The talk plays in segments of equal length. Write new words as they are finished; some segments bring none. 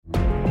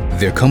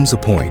There comes a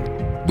point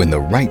when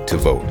the right to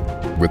vote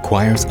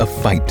requires a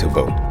fight to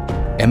vote.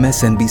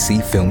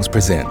 MSNBC Films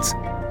presents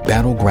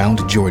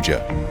Battleground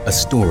Georgia, a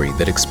story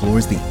that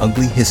explores the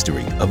ugly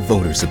history of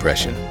voter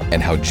suppression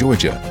and how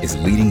Georgia is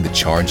leading the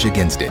charge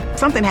against it.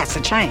 Something has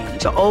to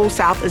change. The old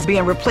South is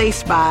being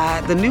replaced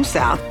by the new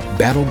South.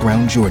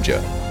 Battleground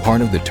Georgia,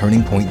 part of the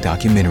Turning Point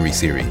documentary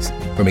series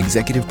from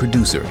executive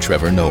producer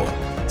Trevor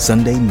Noah.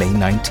 Sunday, May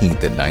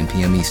 19th at 9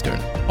 p.m. Eastern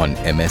on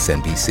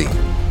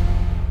MSNBC.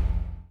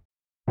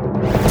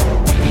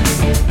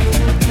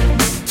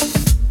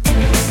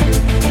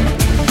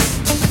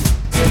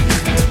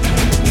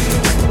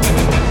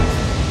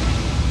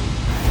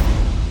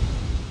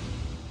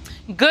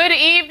 Good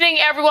evening,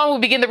 everyone. We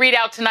begin the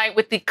readout tonight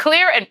with the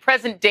clear and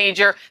present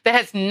danger that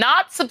has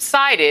not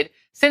subsided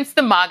since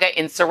the MAGA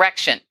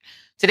insurrection.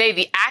 Today,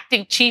 the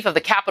acting chief of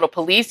the Capitol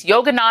Police,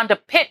 Yogananda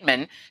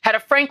Pittman, had a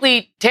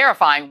frankly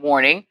terrifying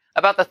warning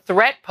about the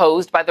threat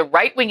posed by the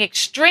right-wing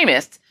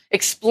extremists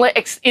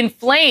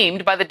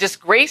inflamed by the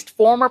disgraced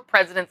former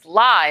president's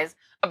lies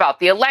about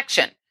the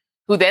election,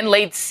 who then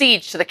laid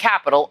siege to the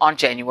Capitol on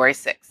January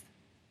 6th.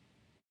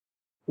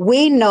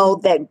 We know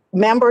that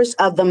members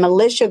of the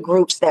militia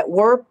groups that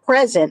were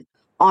present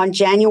on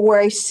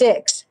January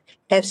 6th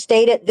have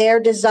stated their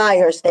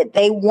desires that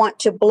they want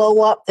to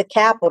blow up the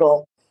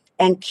Capitol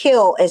and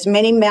kill as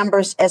many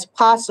members as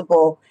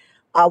possible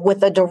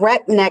with a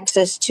direct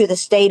nexus to the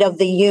State of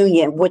the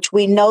Union, which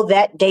we know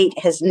that date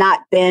has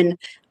not been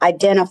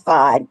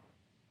identified.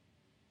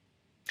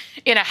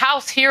 In a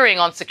House hearing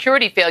on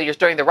security failures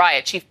during the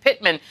riot, Chief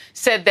Pittman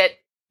said that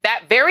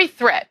that very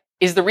threat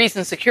is the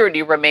reason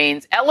security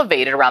remains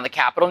elevated around the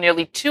Capitol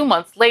nearly 2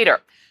 months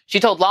later. She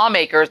told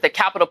lawmakers that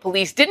Capitol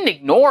Police didn't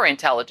ignore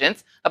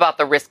intelligence about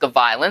the risk of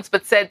violence,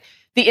 but said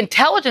the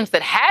intelligence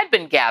that had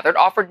been gathered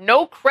offered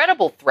no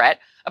credible threat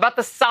about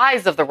the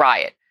size of the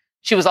riot.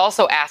 She was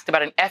also asked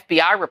about an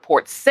FBI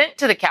report sent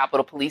to the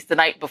Capitol Police the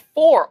night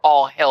before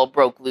all hell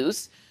broke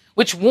loose,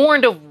 which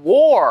warned of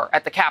war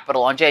at the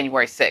Capitol on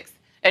January 6th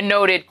and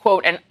noted,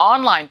 quote, an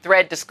online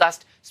thread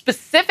discussed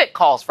specific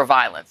calls for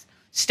violence,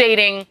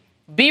 stating,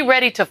 "Be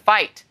ready to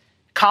fight.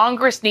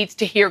 Congress needs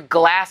to hear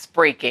glass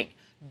breaking,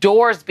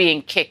 doors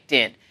being kicked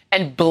in,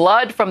 and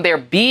blood from their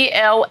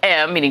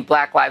BLM, meaning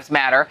Black Lives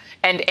Matter,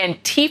 and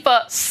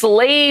Antifa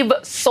slave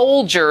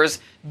soldiers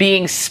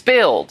being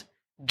spilled.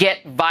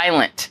 Get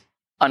violent,"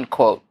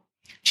 unquote.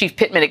 Chief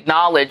Pittman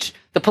acknowledged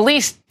the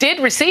police did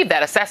receive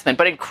that assessment,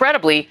 but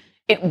incredibly,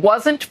 it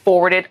wasn't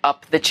forwarded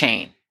up the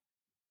chain.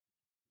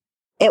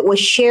 It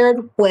was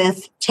shared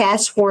with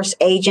task force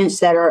agents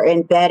that are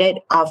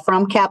embedded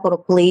from Capitol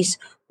Police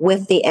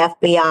with the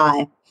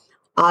FBI.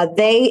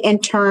 They, in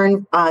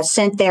turn,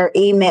 sent their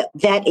email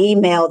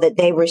that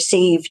they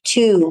received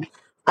to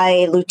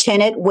a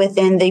lieutenant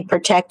within the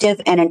protective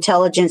and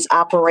intelligence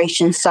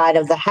operations side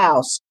of the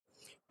House.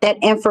 That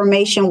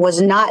information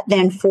was not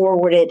then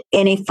forwarded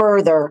any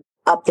further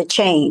up the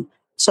chain.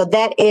 So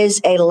that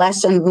is a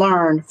lesson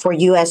learned for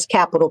U.S.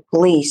 Capitol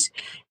Police.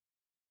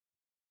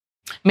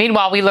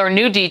 Meanwhile, we learn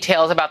new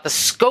details about the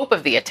scope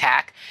of the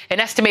attack. An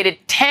estimated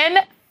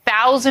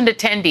 10,000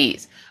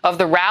 attendees of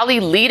the rally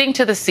leading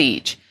to the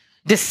siege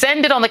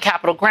descended on the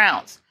Capitol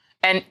grounds,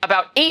 and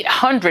about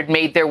 800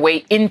 made their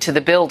way into the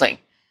building.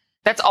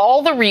 That's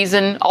all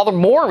the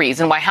more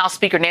reason why House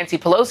Speaker Nancy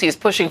Pelosi is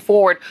pushing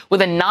forward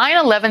with a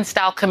 9/11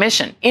 style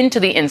commission into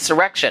the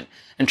insurrection.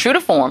 And true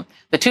to form,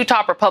 the two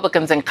top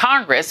Republicans in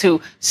Congress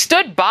who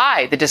stood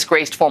by the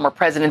disgraced former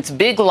president's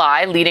big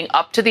lie leading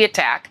up to the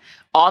attack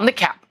on the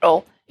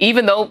Capitol,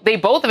 even though they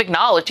both have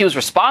acknowledged he was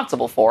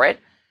responsible for it,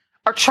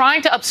 are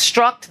trying to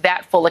obstruct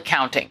that full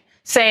accounting,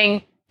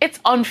 saying it's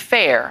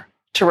unfair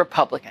to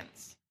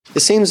Republicans. It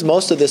seems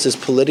most of this is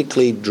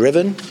politically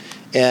driven,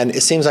 and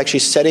it seems like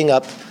she's setting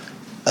up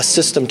a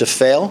system to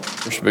fail.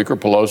 Speaker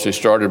Pelosi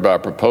started by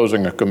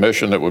proposing a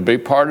commission that would be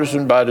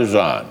partisan by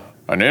design.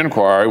 An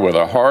inquiry with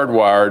a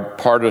hardwired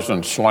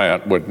partisan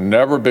slant would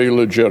never be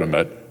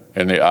legitimate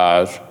in the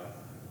eyes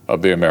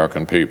of the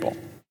American people.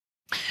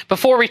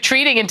 Before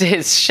retreating into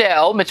his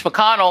shell, Mitch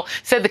McConnell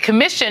said the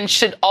commission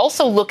should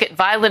also look at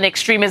violent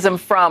extremism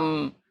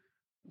from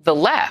the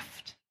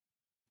left,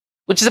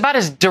 which is about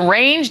as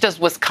deranged as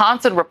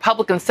Wisconsin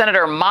Republican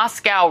Senator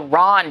Moscow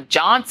Ron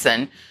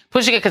Johnson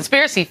pushing a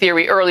conspiracy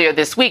theory earlier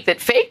this week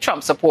that fake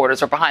Trump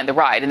supporters are behind the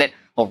riot and that,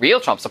 well, real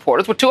Trump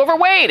supporters were too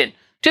overweight and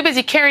too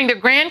busy carrying their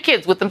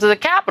grandkids with them to the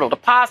Capitol to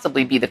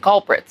possibly be the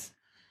culprits.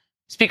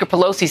 Speaker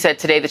Pelosi said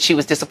today that she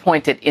was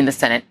disappointed in the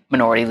Senate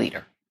Minority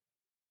Leader.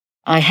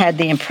 I had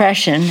the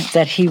impression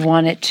that he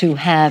wanted to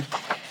have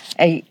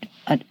a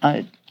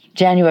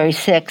January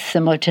 6th,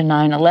 similar to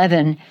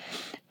 9/11,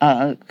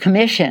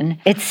 commission.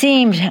 It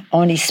seemed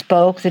when he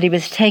spoke that he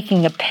was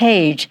taking a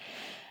page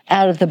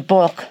out of the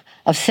book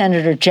of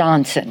Senator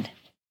Johnson.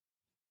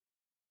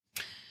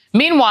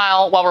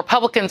 Meanwhile, while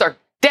Republicans are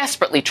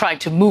desperately trying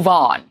to move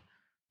on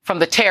from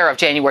the terror of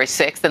January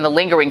 6th and the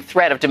lingering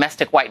threat of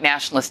domestic white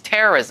nationalist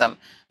terrorism,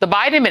 the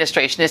Biden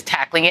administration is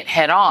tackling it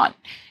head on.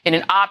 In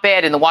an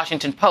op-ed in the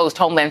Washington Post,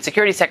 Homeland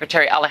Security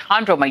Secretary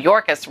Alejandro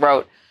Mayorkas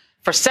wrote,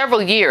 For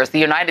several years, the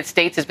United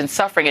States has been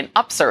suffering an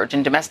upsurge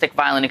in domestic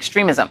violent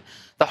extremism.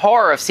 The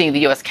horror of seeing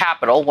the U.S.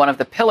 Capitol, one of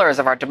the pillars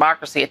of our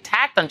democracy,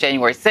 attacked on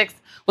January 6th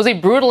was a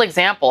brutal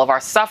example of our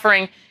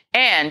suffering,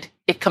 and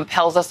it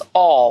compels us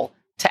all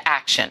to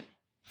action.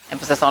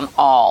 Emphasis on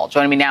all.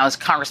 Joining me now is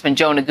Congressman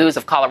Joe Neguse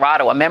of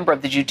Colorado, a member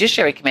of the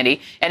Judiciary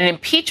Committee and an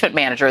impeachment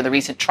manager in the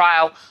recent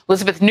trial.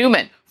 Elizabeth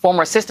Newman,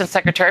 former Assistant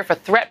Secretary for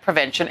Threat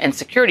Prevention and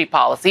Security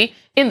Policy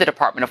in the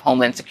Department of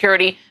Homeland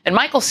Security, and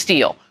Michael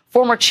Steele,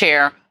 former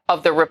chair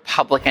of the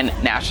Republican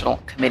National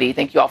Committee.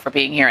 Thank you all for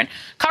being here. And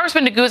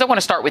Congressman Neguse, I want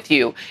to start with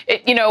you.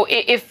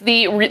 If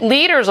the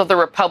leaders of the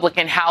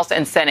Republican House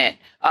and Senate,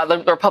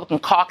 the Republican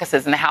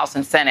caucuses in the House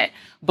and Senate,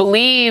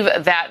 believe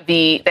that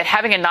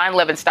having a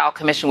 9/11 style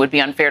commission would be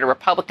unfair to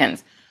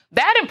Republicans,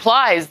 that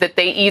implies that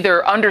they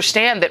either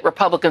understand that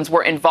Republicans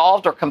were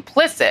involved or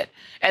complicit,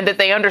 and that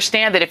they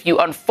understand that if you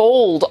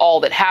unfold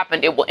all that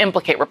happened, it will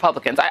implicate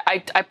Republicans.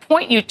 I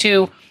point you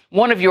to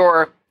one of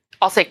your,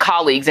 I'll say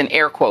colleagues in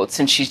air quotes,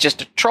 since she's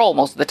just a troll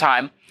most of the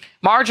time,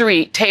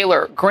 Marjorie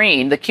Taylor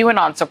Greene, the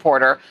QAnon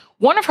supporter.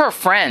 One of her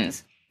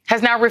friends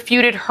has now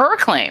refuted her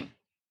claim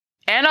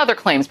and other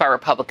claims by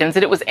Republicans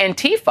that it was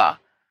Antifa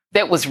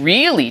that was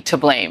really to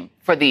blame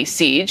for the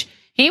siege.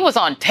 He was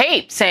on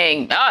tape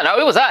saying, no,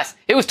 it was us.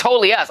 It was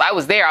totally us. I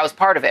was there. I was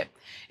part of it.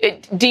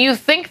 Do you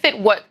think that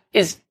what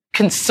is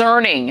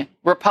concerning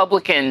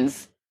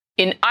Republicans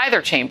in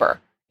either chamber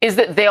is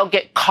that they'll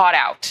get caught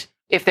out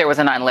if there was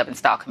a 9/11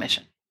 style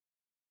commission?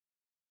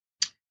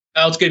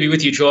 Oh, it's good to be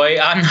with you, Joy.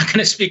 I'm not going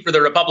to speak for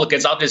the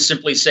Republicans. I'll just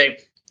simply say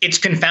it's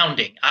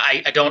confounding.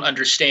 I don't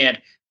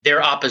understand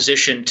their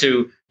opposition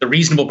to the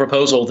reasonable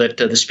proposal that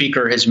the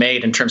Speaker has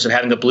made in terms of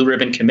having a blue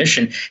ribbon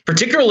commission,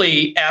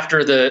 particularly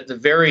after the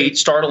very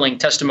startling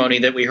testimony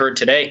that we heard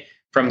today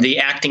from the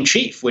acting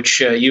chief, which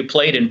you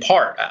played in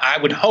part. I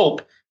would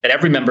hope that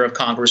every member of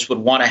Congress would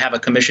want to have a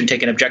commission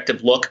take an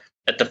objective look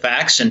at the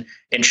facts and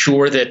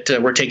ensure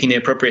that we're taking the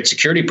appropriate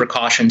security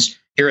precautions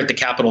here at the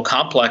Capitol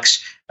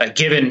complex,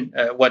 given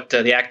what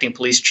the acting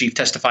police chief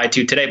testified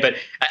to today. But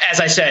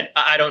as I said,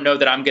 I don't know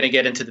that I'm going to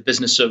get into the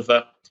business of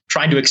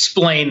trying to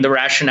explain the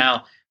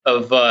rationale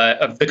of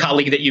the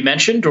colleague that you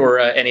mentioned or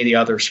any of the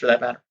others for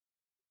that matter.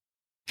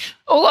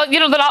 Well,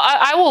 that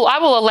I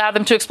will allow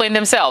them to explain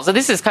themselves. So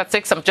this is Cut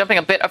 6. I'm jumping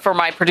a bit for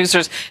my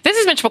producers. This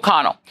is Mitch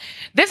McConnell.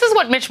 This is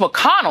what Mitch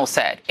McConnell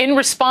said in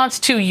response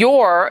to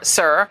your,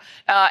 sir,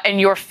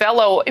 and your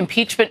fellow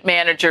impeachment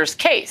manager's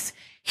case.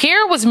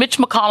 Here was Mitch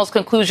McConnell's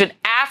conclusion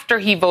after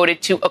he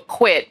voted to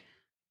acquit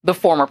the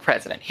former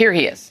president. Here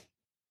he is.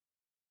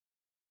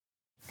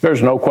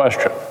 There's no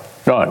question,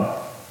 none,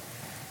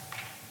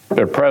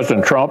 that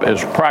President Trump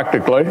is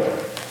practically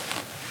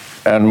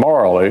and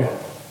morally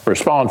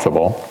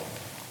responsible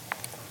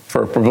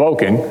for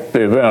provoking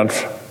the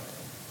events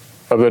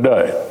of the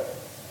day.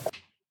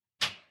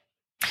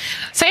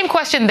 Same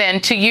question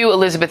then to you,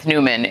 Elizabeth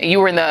Newman. You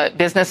were in the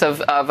business of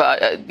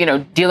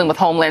dealing with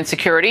Homeland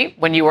Security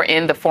when you were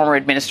in the former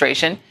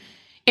administration.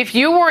 If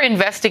you were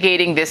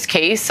investigating this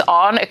case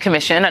on a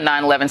commission, a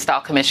 9/11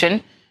 style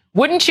commission,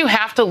 wouldn't you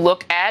have to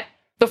look at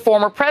the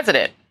former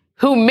president,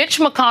 who Mitch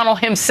McConnell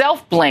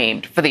himself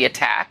blamed for the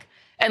attack,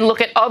 and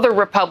look at other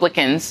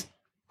Republicans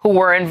who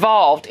were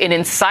involved in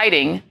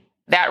inciting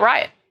that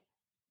riot?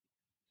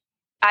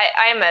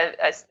 I am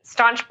a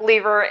staunch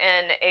believer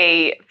in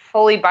a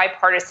fully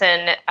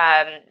bipartisan,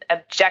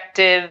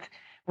 objective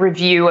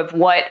review of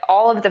what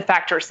all of the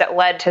factors that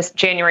led to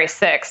January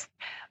 6th.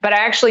 But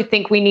I actually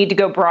think we need to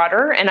go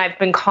broader, and I've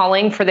been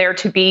calling for there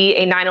to be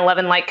a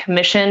 9/11-like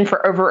commission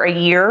for over a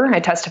year. I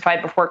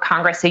testified before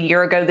Congress a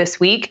year ago this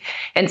week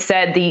and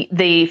said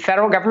the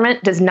federal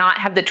government does not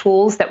have the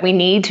tools that we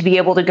need to be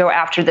able to go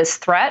after this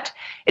threat.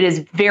 It is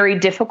very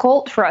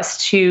difficult for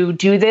us to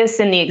do this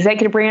in the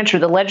executive branch or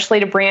the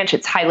legislative branch.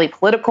 It's highly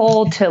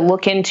political to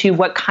look into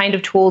what kind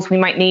of tools we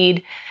might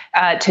need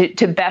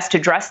to best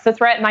address the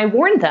threat. And I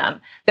warned them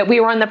that we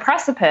were on the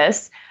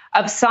precipice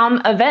of some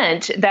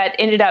event that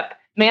ended up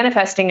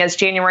manifesting as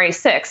January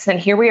 6th. And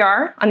here we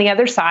are on the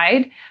other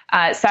side,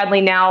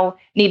 sadly now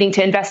needing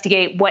to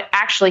investigate what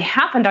actually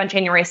happened on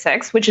January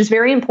 6th, which is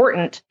very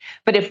important.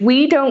 But if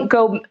we don't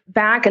go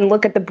back and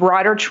look at the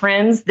broader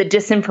trends, the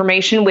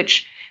disinformation,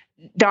 which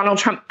Donald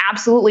Trump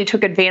absolutely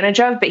took advantage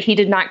of, but he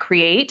did not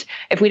create.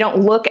 If we don't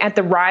look at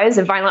the rise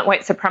of violent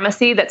white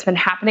supremacy that's been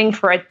happening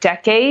for a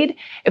decade,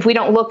 if we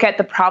don't look at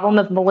the problem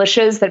of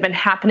militias that have been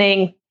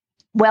happening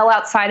well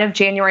outside of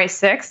January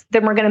 6th,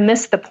 then we're going to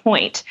miss the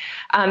point.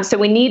 So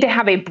we need to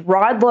have a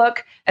broad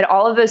look at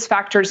all of those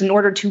factors in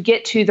order to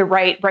get to the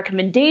right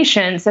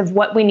recommendations of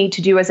what we need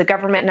to do as a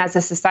government and as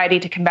a society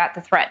to combat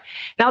the threat.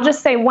 And I'll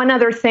just say one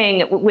other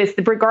thing with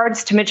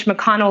regards to Mitch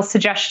McConnell's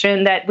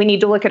suggestion that we need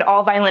to look at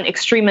all violent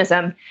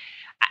extremism.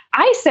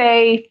 I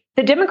say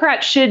the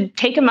Democrats should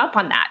take him up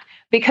on that,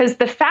 because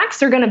the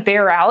facts are going to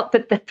bear out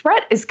that the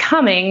threat is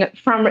coming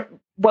from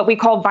what we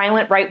call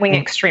violent right-wing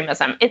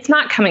extremism. It's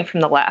not coming from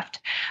the left.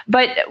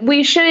 But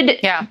we should,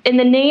 in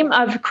the name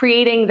of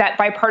creating that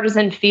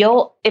bipartisan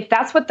feel, if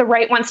that's what the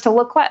right wants to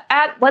look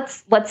at,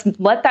 let's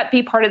let that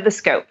be part of the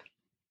scope.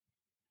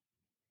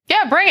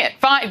 Yeah, bring it.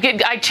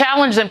 I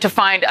challenge them to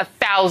find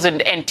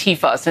 1,000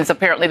 Antifa, since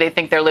apparently they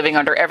think they're living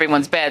under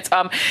everyone's beds.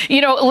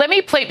 Let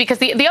me play, because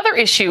the other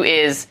issue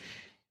is,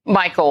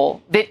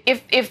 Michael, that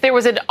if there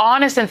was an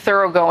honest and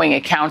thoroughgoing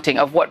accounting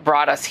of what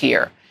brought us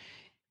here,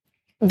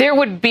 there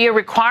would be a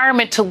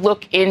requirement to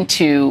look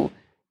into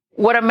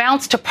what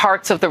amounts to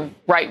parts of the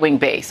right-wing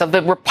base, of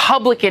the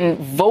Republican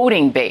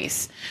voting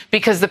base,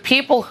 because the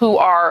people who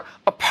are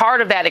a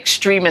part of that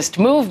extremist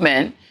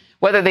movement,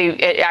 whether they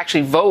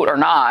actually vote or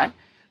not,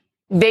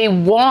 they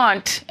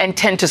want and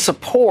tend to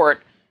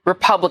support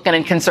Republican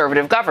and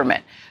conservative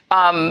government.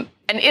 And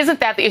isn't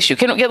that the issue?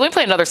 Let me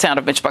play another sound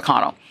of Mitch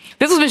McConnell.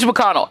 This is Mitch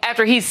McConnell.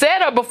 After he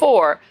said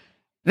before,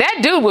 that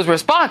dude was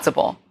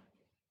responsible.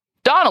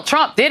 Donald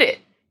Trump did it.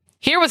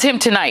 Here was him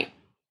tonight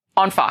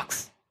on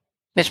Fox.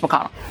 Mitch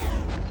McConnell.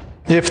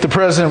 If the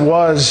president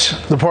was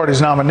the party's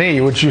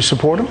nominee, would you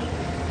support him?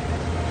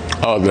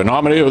 The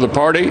nominee of the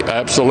party?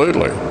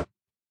 Absolutely.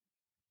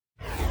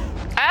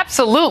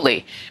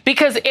 Absolutely.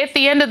 Because at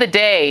the end of the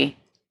day,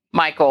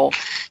 Michael,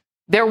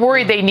 they're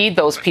worried they need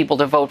those people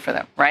to vote for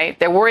them, right?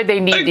 They're worried they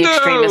need the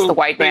extremists, the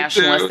white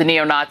nationalists, the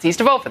neo-Nazis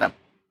to vote for them.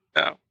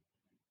 Yeah,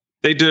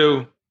 they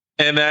do.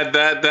 And that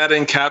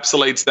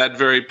encapsulates that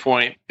very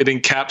point. It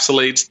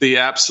encapsulates the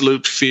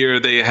absolute fear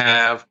they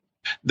have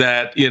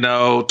that,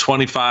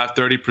 25,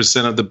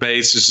 30% of the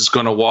base is just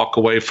going to walk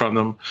away from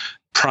them,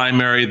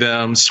 primary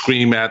them,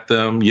 scream at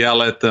them,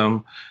 yell at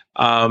them.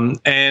 So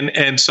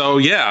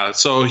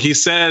he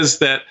says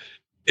that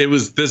it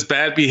was this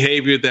bad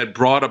behavior that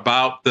brought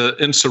about the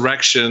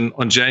insurrection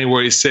on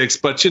January 6th.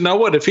 But you know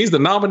what? If he's the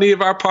nominee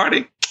of our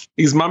party,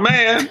 he's my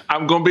man.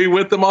 I'm going to be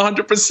with him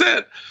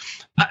 100%.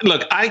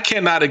 Look, I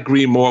cannot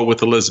agree more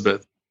with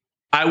Elizabeth.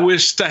 I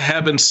wish to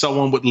heaven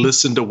someone would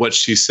listen to what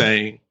she's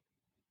saying,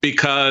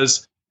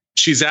 because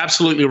she's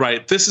absolutely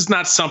right. This is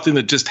not something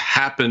that just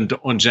happened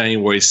on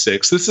January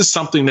 6th. This is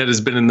something that has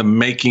been in the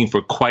making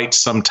for quite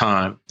some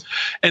time.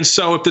 And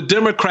so if the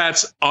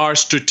Democrats are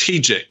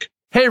strategic.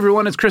 Hey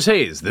everyone, it's Chris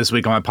Hayes. This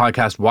week on my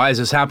podcast, Why Is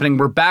This Happening?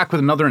 We're back with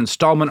another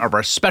installment of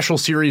our special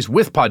series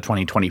with Pod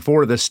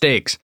 2024, The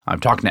Stakes. I'm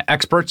talking to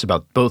experts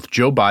about both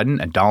Joe Biden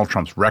and Donald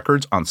Trump's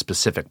records on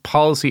specific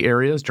policy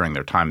areas during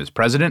their time as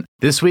president.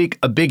 This week,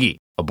 a biggie.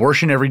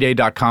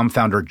 AbortionEveryday.com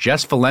founder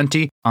Jess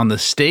Valenti on the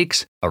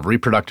stakes of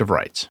reproductive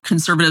rights.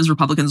 Conservatives,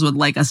 Republicans would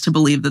like us to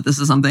believe that this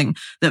is something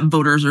that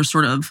voters are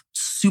sort of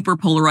super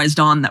polarized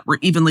on, that we're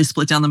evenly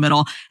split down the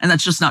middle. And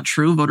that's just not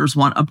true. Voters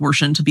want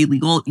abortion to be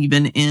legal,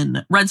 even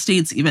in red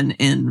states, even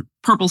in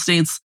purple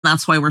states.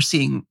 That's why we're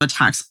seeing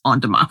attacks on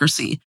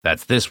democracy.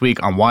 That's this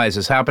week on Why Is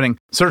This Happening?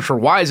 Search for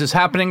Why Is This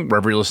Happening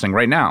wherever you're listening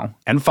right now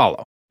and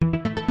follow.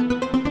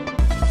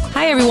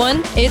 Hi,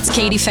 everyone. It's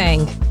Katie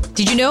Fang.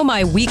 Did you know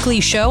my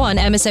weekly show on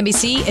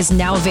MSNBC is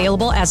now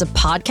available as a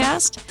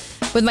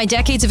podcast? With my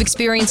decades of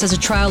experience as a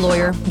trial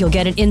lawyer, you'll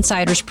get an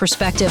insider's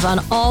perspective on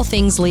all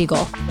things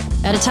legal.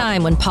 At a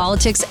time when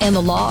politics and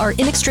the law are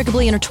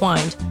inextricably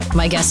intertwined,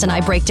 my guests and I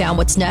break down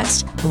what's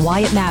next and why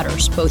it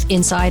matters, both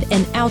inside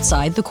and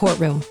outside the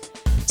courtroom.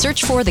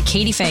 Search for The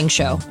Katie Fang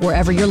Show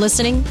wherever you're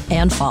listening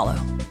and follow.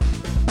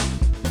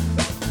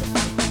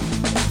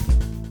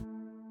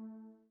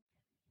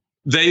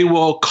 They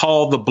will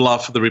call the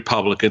bluff of the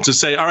Republicans to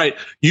say, all right,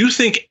 you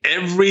think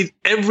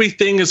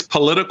everything is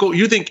political?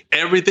 You think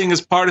everything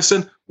is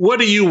partisan? What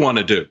do you want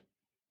to do?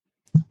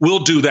 We'll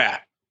do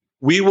that.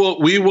 We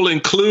will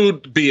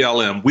include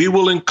BLM. We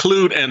will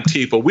include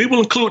Antifa. We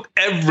will include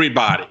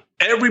everybody.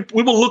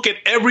 We will look at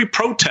every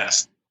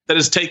protest that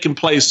has taken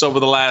place over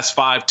the last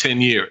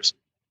 5-10 years,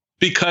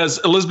 because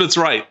Elizabeth's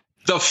right.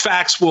 The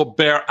facts will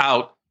bear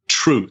out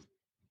truth.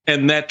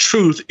 And that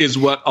truth is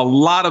what a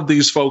lot of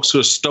these folks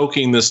who are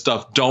stoking this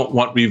stuff don't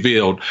want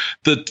revealed.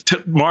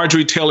 The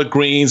Marjorie Taylor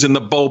Greens and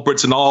the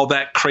Boeberts and all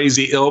that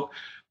crazy ilk,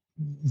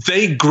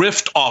 they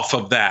grift off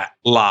of that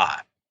lie.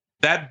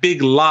 That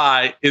big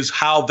lie is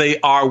how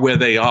they are where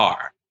they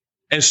are.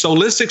 And so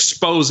let's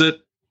expose it.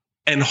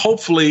 And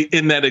hopefully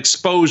in that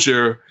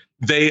exposure,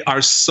 they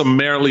are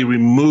summarily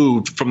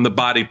removed from the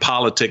body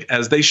politic,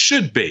 as they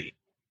should be.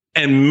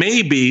 And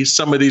maybe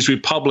some of these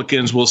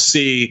Republicans will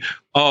see,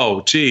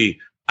 oh, gee,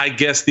 I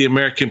guess the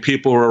American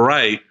people were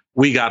right.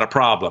 We got a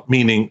problem,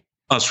 meaning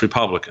us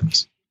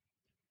Republicans.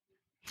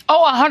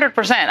 Oh,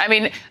 100%. I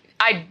mean,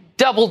 I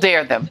double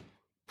dare them.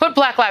 Put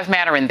Black Lives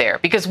Matter in there,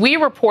 because we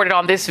reported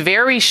on this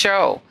very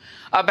show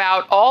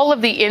about all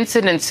of the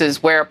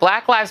incidences where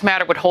Black Lives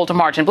Matter would hold a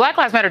march. And Black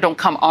Lives Matter don't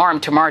come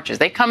armed to marches.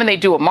 They come and they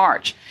do a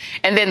march.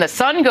 And then the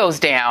sun goes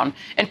down,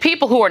 and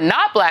people who are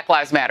not Black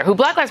Lives Matter, who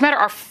Black Lives Matter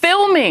are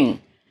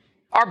filming,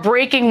 are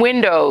breaking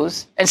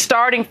windows and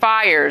starting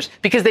fires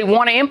because they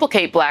want to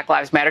implicate Black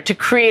Lives Matter to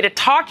create a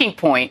talking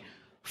point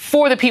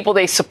for the people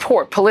they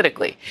support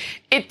politically.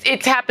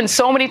 It's happened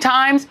so many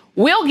times.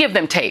 We'll give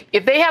them tape.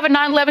 If they have a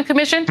 9/11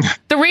 commission,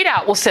 the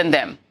readout will send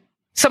them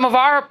some of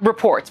our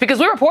reports, because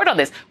we report on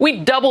this. We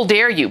double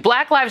dare you.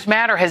 Black Lives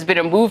Matter has been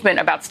a movement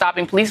about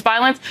stopping police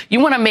violence. You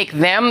want to make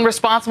them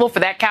responsible for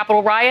that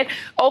Capitol riot?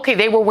 Okay,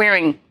 they were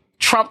wearing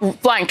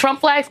flying Trump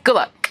flags. Good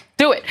luck.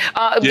 Do it.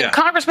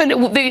 Congressman,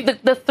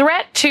 the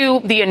threat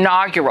to the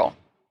inaugural,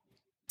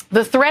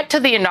 the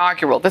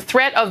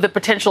threat of the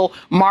potential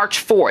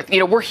March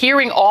 4th, we're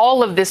hearing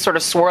all of this sort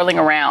of swirling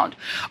around.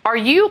 Are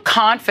you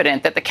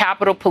confident that the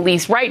Capitol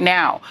Police right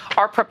now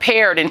are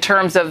prepared in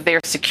terms of their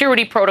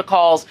security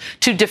protocols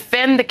to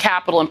defend the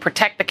Capitol and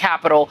protect the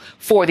Capitol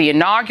for the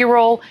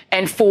inaugural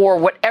and for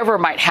whatever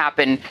might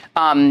happen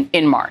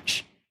in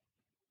March?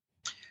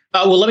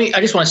 I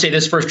just want to say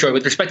this first, Joy.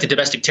 With respect to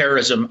domestic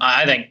terrorism,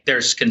 I think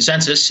there's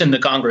consensus in the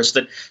Congress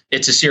that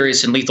it's a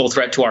serious and lethal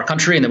threat to our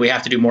country and that we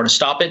have to do more to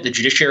stop it. The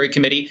Judiciary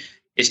Committee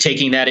is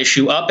taking that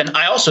issue up. And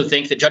I also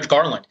think that Judge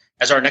Garland,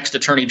 as our next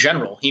Attorney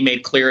General, he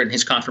made clear in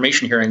his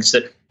confirmation hearings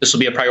that this will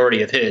be a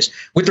priority of his.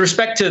 With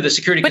respect to the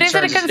security concerns,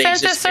 but is it a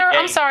consensus, sir?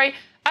 I'm sorry.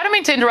 I don't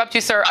mean to interrupt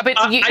you, sir. But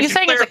you're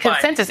saying it's a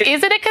consensus.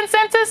 Is it a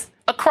consensus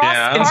across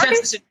parties?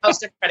 Consensus in the House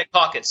Democratic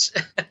Caucus.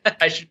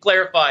 I should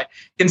clarify.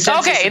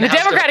 Consensus in the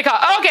Democratic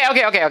Caucus.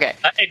 Okay.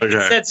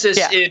 Consensus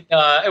in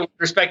with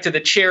respect to the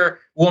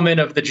chairwoman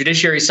of the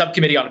Judiciary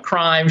Subcommittee on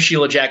Crime,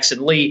 Sheila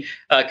Jackson Lee.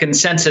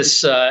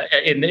 Consensus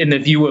in the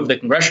view of the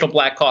Congressional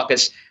Black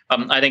Caucus.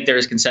 I think there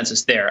is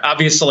consensus there.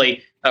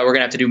 Obviously, we're going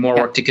to have to do more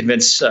work to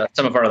convince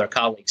some of our other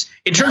colleagues.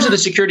 In terms of the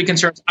security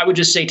concerns, I would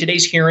just say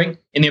today's hearing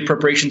in the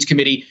Appropriations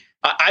Committee,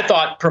 I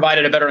thought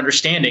provided a better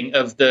understanding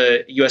of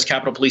the U.S.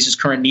 Capitol Police's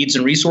current needs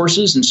and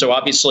resources. And so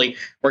obviously,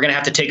 we're going to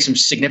have to take some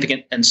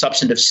significant and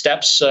substantive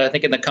steps, I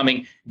think, in the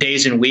coming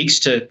days and weeks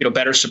to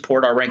better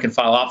support our rank and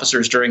file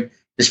officers during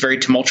this very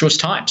tumultuous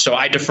time. So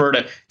I defer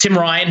to Tim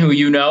Ryan, who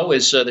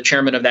is the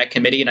chairman of that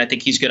committee, and I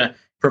think he's going to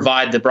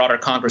provide the broader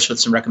Congress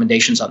with some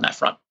recommendations on that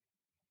front.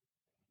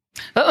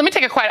 Let me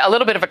take a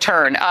little bit of a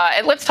turn.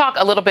 And let's talk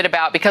a little bit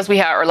about, because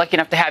we are lucky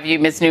enough to have you,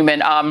 Ms.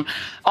 Newman, on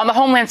the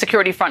Homeland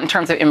Security front in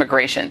terms of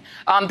immigration.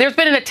 There's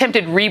been an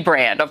attempted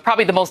rebrand of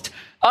probably the most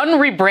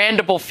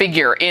unrebrandable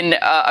figure in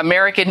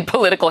American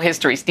political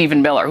history,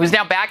 Stephen Miller, who's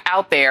now back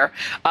out there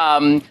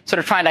sort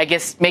of trying to, I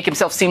guess, make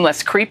himself seem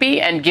less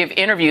creepy and give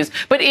interviews.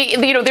 But,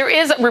 there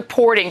is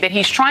reporting that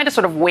he's trying to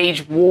sort of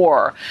wage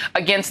war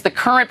against the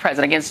current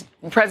president, against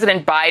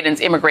President Biden's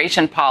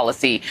immigration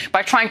policy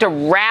by trying to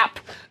wrap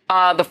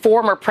the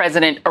former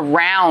president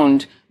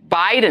around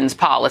Biden's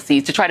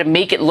policies to try to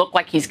make it look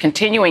like he's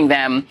continuing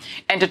them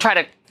and to try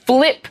to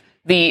flip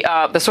the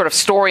sort of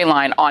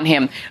storyline on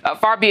him.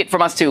 Far be it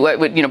from us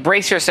to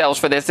brace yourselves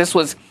for this. This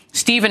was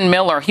Stephen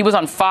Miller. He was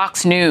on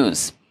Fox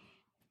News,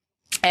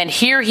 and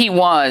here he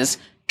was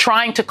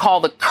trying to call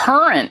the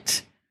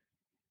current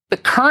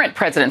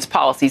president's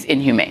policies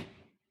inhumane.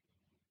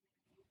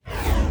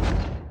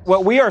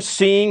 What we are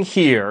seeing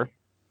here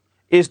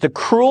is the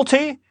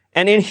cruelty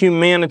and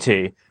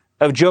inhumanity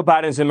of Joe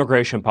Biden's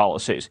immigration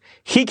policies.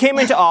 He came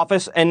into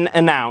office and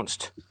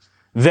announced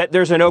that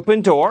there's an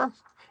open door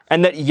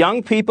and that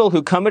young people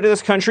who come into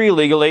this country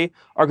illegally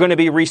are going to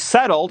be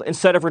resettled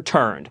instead of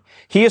returned.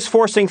 He is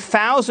forcing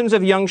thousands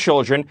of young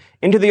children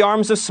into the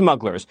arms of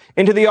smugglers,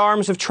 into the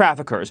arms of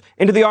traffickers,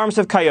 into the arms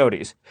of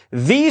coyotes.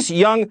 These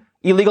young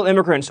illegal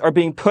immigrants are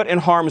being put in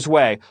harm's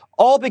way,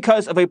 all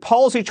because of a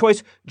policy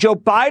choice Joe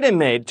Biden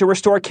made to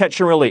restore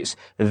catch and release.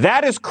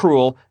 That is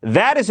cruel.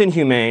 That is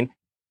inhumane.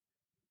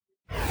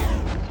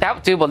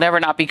 That dude will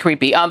never not be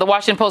creepy. The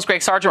Washington Post,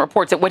 Greg Sargent,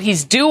 reports that what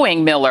he's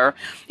doing, Miller,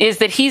 is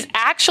that he's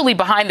actually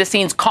behind the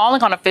scenes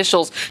calling on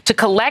officials to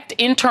collect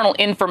internal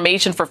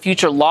information for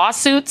future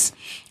lawsuits,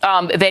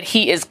 that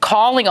he is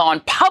calling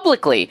on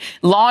publicly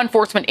law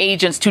enforcement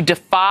agents to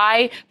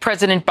defy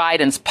President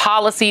Biden's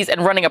policies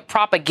and running a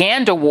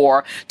propaganda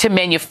war to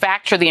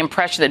manufacture the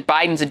impression that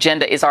Biden's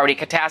agenda is already a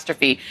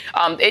catastrophe.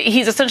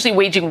 He's essentially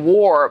waging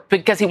war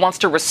because he wants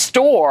to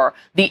restore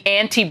the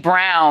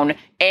anti-brown,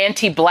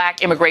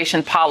 anti-black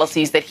immigration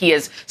policies that he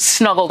has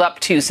snuggled up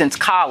to since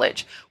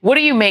college. What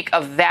do you make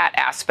of that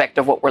aspect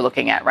of what we're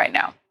looking at right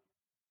now?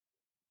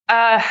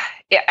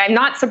 I'm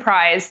not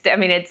surprised. I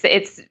mean,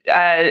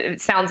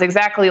 it sounds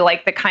exactly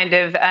like the kind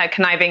of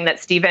conniving that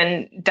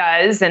Stephen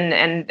does. The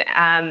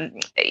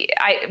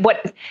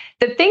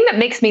thing that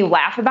makes me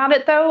laugh about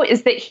it, though,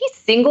 is that he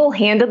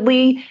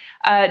single-handedly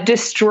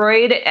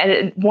destroyed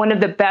one of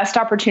the best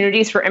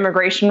opportunities for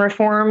immigration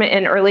reform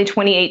in early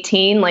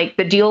 2018. Like,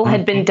 the deal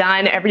had been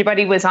done,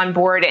 everybody was on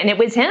board, and it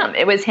was him.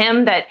 It was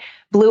him that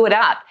blew it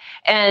up.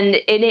 And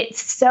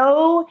it's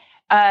so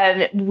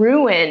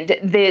ruined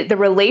the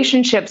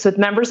relationships with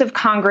members of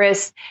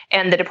Congress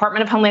and the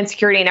Department of Homeland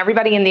Security and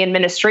everybody in the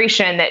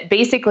administration that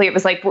basically it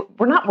was like,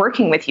 we're not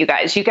working with you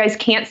guys. You guys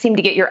can't seem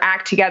to get your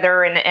act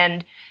together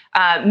and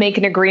make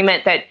an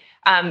agreement that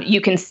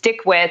you can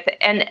stick with.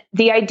 And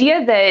the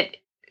idea that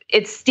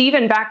it's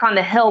Stephen back on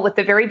the Hill with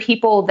the very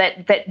people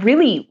that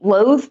really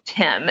loathed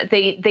him.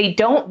 They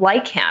don't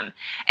like him.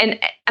 And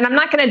I'm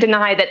not going to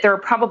deny that there are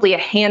probably a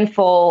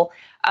handful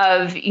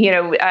of,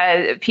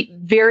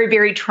 very,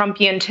 very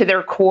Trumpian to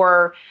their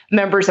core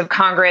members of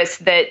Congress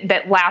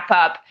that lap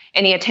up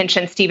any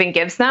attention Stephen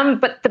gives them.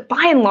 But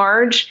by and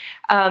large,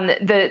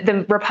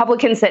 the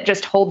Republicans that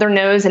just hold their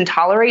nose and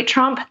tolerate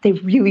Trump, they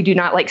really do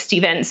not like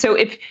Stephen. So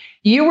if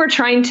you were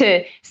trying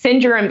to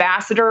send your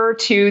ambassador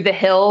to the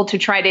Hill to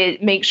try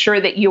to make sure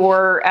that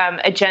your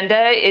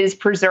agenda is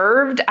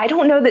preserved. I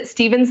don't know that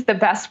Stephen's the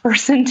best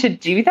person to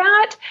do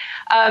that.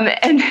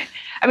 And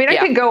I mean, I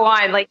could go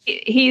on. Like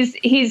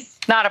he's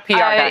not a PR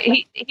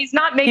guy. He's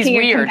not making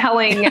a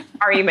compelling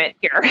argument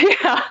here.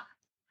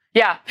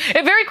 Yeah.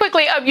 And very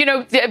quickly,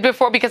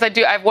 because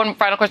I have one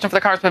final question for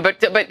the congressman,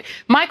 but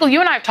Michael, you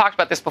and I have talked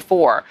about this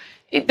before.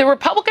 The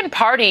Republican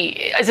Party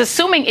is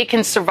assuming it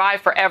can survive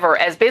forever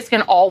as basically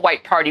an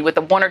all-white party with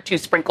one or two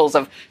sprinkles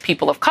of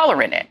people of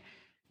color in it.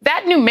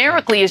 That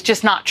numerically is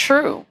just not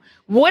true.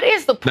 What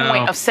is the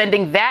point of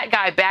sending that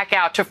guy back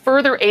out to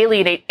further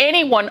alienate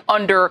anyone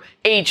under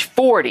age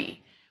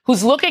 40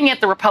 who's looking at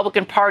the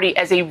Republican Party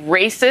as a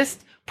racist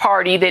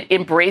party that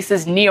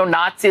embraces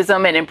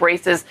neo-Nazism and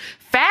embraces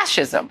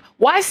fascism?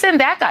 Why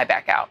send that guy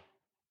back out?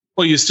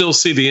 Well, you still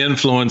see the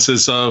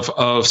influences of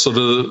sort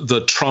of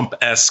the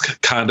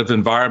Trump-esque kind of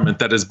environment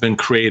that has been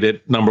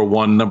created, number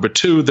one. Number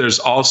two, there's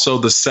also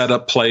the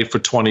setup play for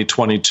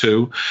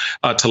 2022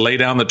 to lay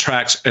down the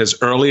tracks as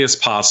early as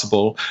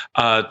possible,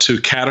 to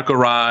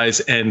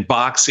categorize and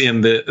box in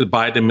the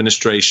Biden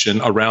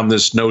administration around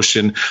this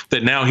notion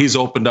that now he's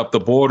opened up the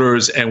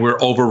borders and we're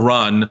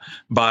overrun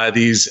by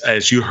these,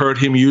 as you heard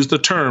him use the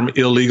term,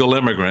 illegal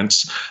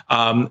immigrants.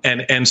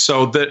 And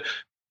so that,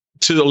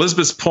 to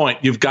Elizabeth's point,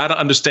 you've got to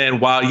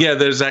understand, while,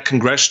 there's that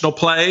congressional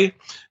play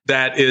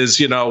that is,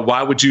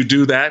 why would you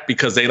do that?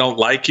 Because they don't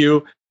like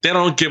you. They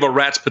don't give a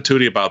rat's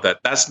patootie about that.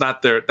 That's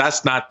not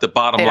the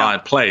bottom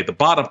line play. The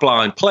bottom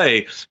line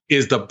play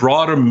is the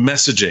broader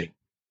messaging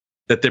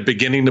that they're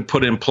beginning to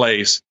put in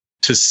place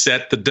to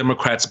set the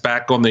Democrats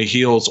back on their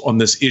heels on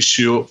this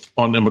issue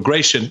on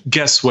immigration.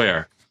 Guess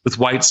where? With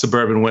white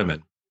suburban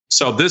women.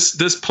 So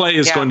this play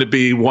is going to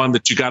be one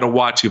that you got to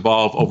watch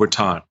evolve over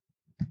time.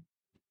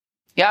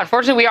 Yeah,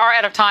 unfortunately, we are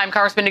out of time.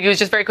 Congressman Neguse,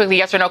 just very quickly,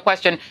 yes or no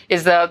question,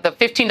 is the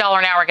 $15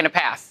 an hour going to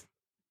pass?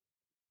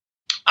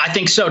 I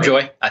think so,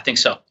 Joy. I think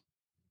so.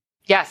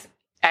 Yes.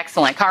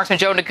 Excellent. Congressman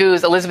Joe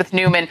Neguse, Elizabeth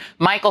Newman,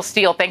 Michael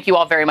Steele, thank you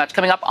all very much.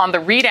 Coming up on the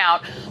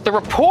ReadOut, the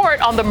report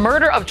on the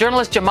murder of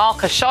journalist Jamal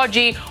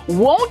Khashoggi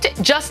won't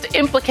just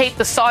implicate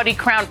the Saudi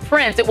crown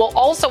prince. It will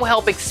also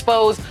help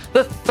expose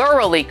the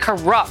thoroughly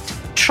corrupt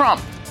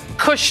Trump,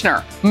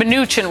 Kushner,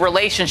 Mnuchin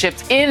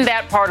relationships in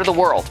that part of the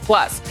world.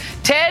 Plus,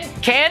 Ted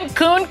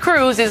Cancun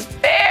Cruz is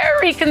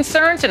very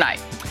concerned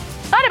tonight.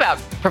 Not about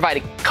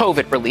providing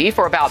COVID relief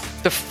or about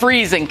the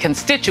freezing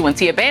constituents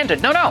he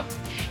abandoned. No.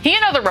 He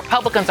and other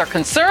Republicans are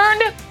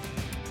concerned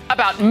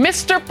about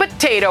Mr.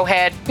 Potato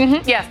Head.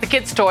 Yes, the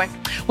kid's toy,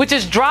 which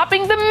is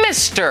dropping the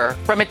Mr.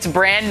 from its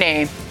brand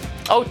name.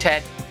 Oh,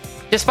 Ted,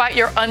 despite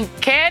your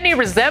uncanny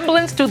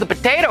resemblance to the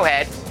Potato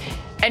Head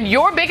and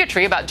your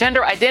bigotry about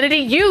gender identity,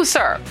 you,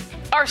 sir,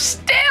 are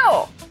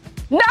still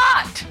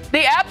not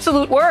the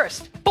absolute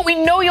worst. But we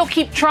know you'll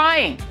keep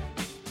trying.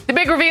 The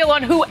big reveal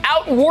on who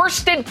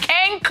outworsted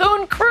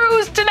Cancun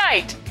Cruz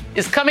tonight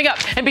is coming up.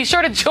 And be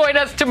sure to join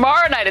us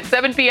tomorrow night at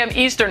 7 p.m.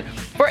 Eastern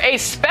for a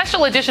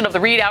special edition of the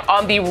ReadOut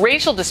on the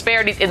racial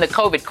disparities in the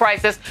COVID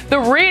crisis. The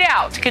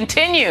ReadOut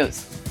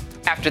continues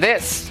after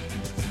this.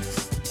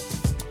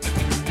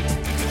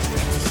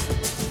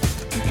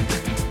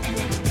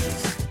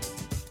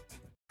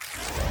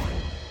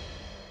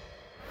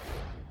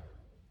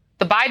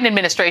 The Biden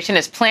administration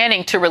is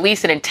planning to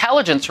release an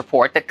intelligence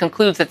report that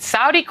concludes that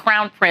Saudi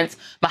Crown Prince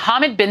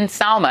Mohammed bin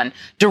Salman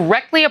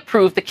directly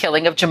approved the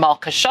killing of Jamal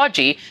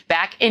Khashoggi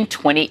back in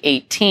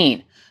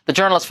 2018. The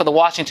journalist for the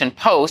Washington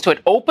Post, who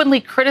had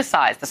openly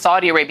criticized the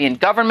Saudi Arabian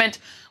government,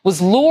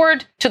 was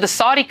lured to the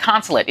Saudi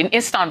consulate in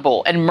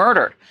Istanbul and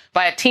murdered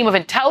by a team of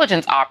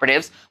intelligence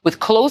operatives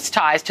with close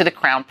ties to the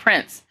Crown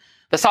Prince.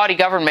 The Saudi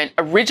government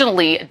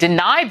originally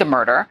denied the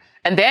murder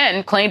and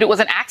then claimed it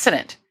was an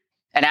accident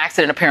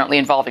apparently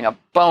involving a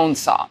bone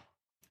saw.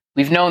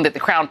 We've known that the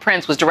Crown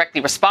Prince was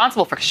directly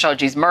responsible for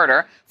Khashoggi's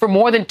murder for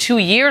more than 2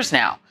 years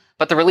now,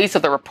 but the release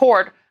of the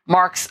report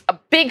marks a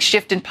big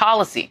shift in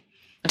policy.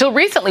 Until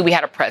recently, we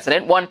had a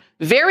president, one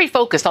very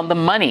focused on the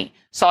money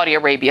Saudi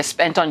Arabia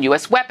spent on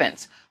U.S.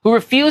 weapons, who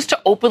refused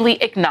to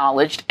openly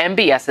acknowledge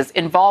MBS's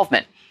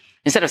involvement.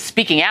 Instead of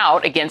speaking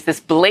out against this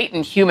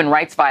blatant human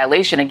rights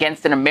violation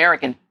against an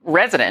American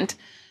resident,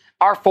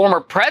 our former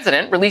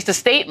president released a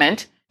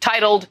statement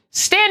titled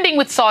Standing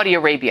with Saudi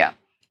Arabia,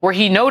 where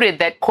he noted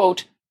that,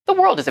 quote, the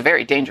world is a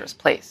very dangerous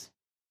place,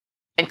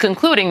 and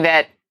concluding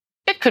that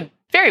it could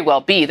very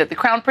well be that the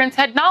Crown Prince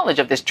had knowledge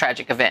of this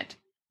tragic event.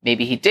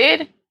 Maybe he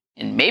did,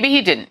 and maybe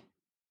he didn't.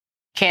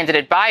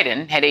 Candidate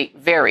Biden had a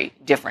very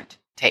different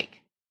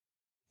take.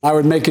 I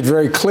would make it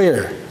very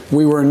clear.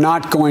 We were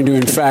not going to,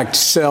 in fact,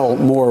 sell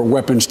more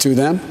weapons to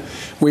them.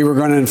 We were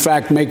going to, in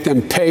fact, make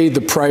them pay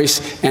the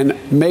price and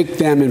make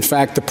them, in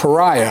fact, the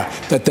pariah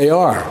that they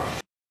are.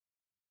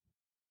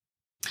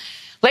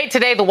 Late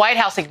today, the White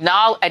House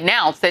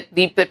announced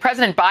that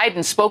President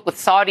Biden spoke with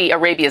Saudi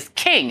Arabia's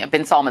king,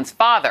 bin Salman's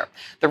father.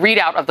 The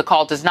readout of the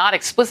call does not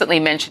explicitly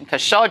mention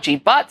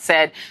Khashoggi, but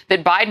said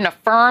that Biden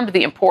affirmed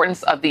the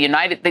importance of the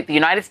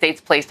United States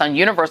placed on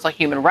universal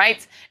human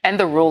rights and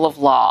the rule of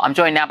law. I'm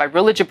joined now by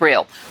Rula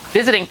Jibril,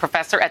 visiting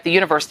professor at the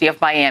University of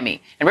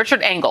Miami, and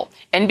Richard Engel,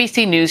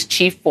 NBC News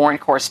chief foreign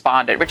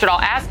correspondent. Richard, I'll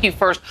ask you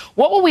first,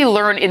 what will we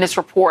learn in this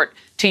report,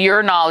 to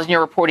your knowledge and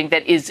your reporting,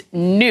 that is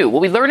new?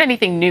 Will we learn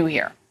anything new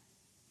here?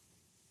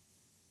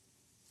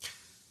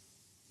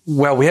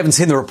 Well, we haven't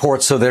seen the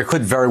report, so there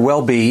could very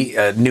well be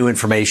new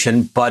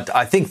information. But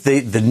I think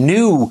the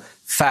new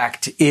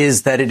fact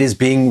is that it is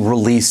being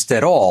released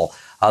at all.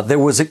 There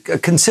was a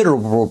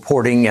considerable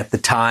reporting at the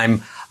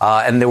time,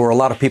 and there were a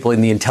lot of people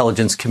in the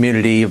intelligence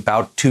community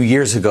about 2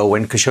 years ago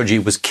when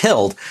Khashoggi was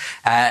killed.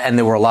 And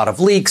there were a lot of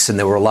leaks, and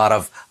there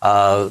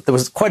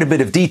was quite a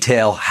bit of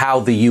detail how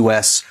the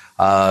U.S.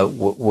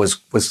 was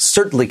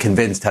certainly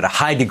convinced, had a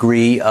high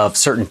degree of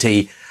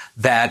certainty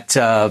that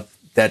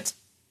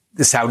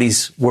the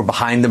Saudis were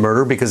behind the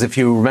murder, because if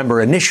you remember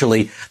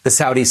initially, the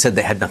Saudis said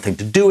they had nothing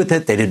to do with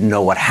it. They didn't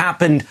know what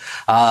happened,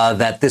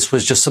 that this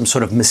was just some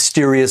sort of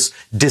mysterious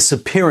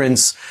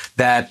disappearance,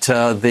 that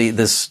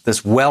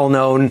this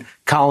well-known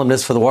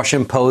columnist for the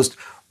Washington Post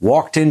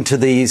walked into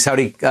the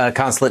Saudi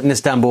consulate in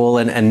Istanbul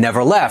and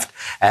never left.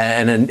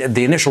 And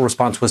the initial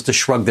response was to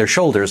shrug their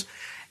shoulders.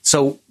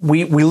 So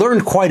we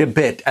learned quite a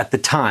bit at the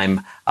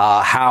time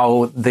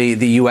how the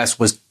U.S.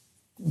 was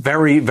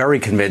very, very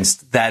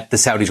convinced that the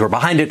Saudis were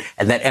behind it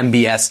and that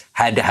MBS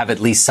had to have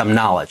at least some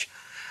knowledge.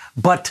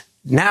 But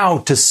now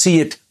to see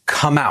it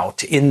come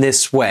out in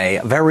this way,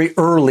 very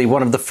early,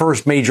 one of the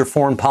first major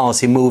foreign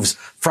policy moves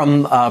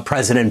from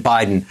President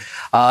Biden,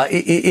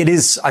 it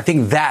is, I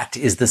think that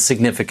is the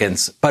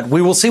significance. But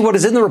we will see what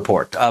is in the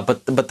report.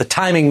 But the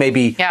timing may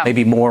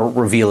be more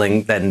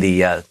revealing than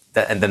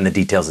the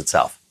details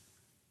itself.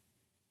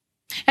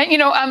 And,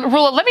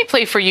 Rula, let me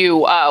play for you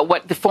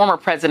what the former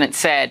president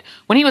said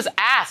when he was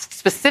asked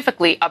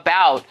specifically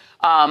about,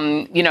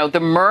 the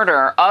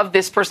murder of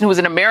this person who was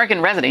an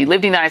American resident. He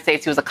lived in the United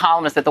States. He was a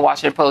columnist at the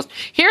Washington Post.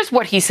 Here's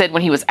what he said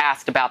when he was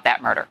asked about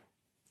that murder.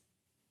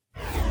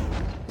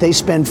 They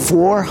spend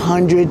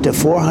 $400 to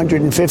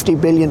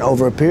 $450 billion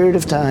over a period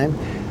of time.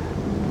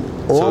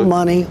 All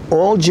money,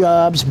 all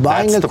jobs,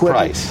 buying equipment.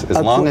 That's the price.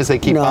 As long as they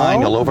keep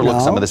buying, you'll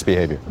overlook some of this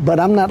behavior. But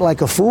I'm not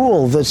like a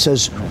fool that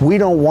says we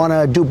don't want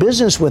to do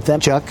business with them,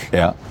 Chuck.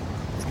 Yeah.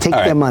 Take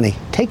their money.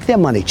 Take their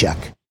money, Chuck.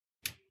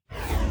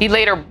 He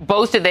later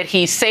boasted that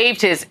he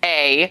saved his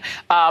A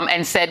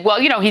and said, well,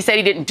 he said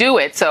he didn't do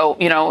it. So,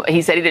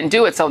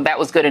 so that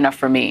was good enough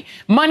for me.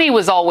 Money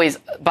was always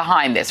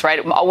behind this,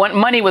 right?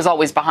 Money was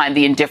always behind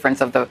the indifference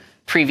of the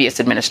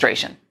previous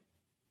administration.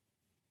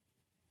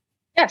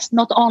 Yes,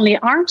 not only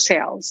arms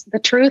sales. The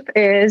truth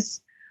is,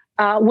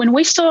 when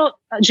we saw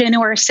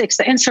January 6th,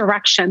 the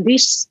insurrection,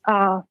 these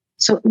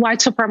white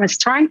supremacists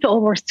trying to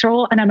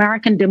overthrow an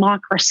American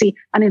democracy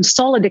and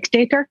install a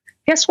dictator,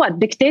 guess what?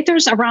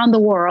 Dictators around the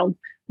world,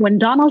 when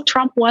Donald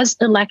Trump was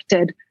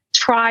elected,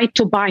 tried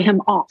to buy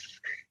him off.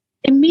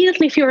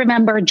 Immediately, if you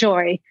remember,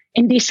 Joy,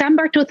 in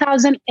December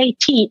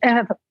 15,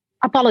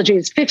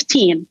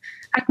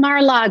 at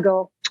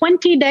Mar-a-Lago,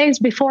 20 days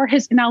before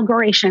his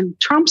inauguration,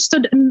 Trump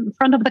stood in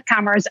front of the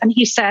cameras and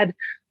he said,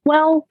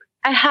 well,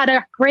 I had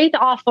a great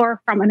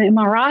offer from an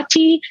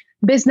Emirati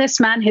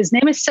businessman. His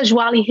name is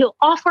Sajwali. He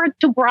offered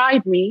to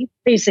bribe me,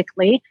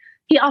 basically.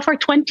 He offered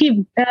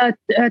 $20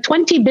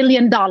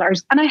 billion,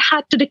 and I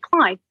had to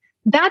decline.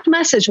 That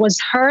message was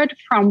heard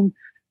from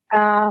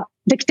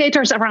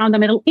dictators around the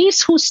Middle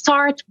East who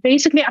start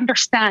basically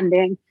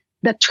understanding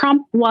that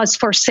Trump was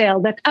for sale,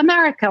 that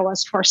America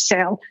was for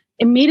sale.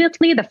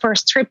 Immediately, the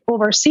first trip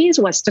overseas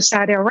was to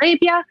Saudi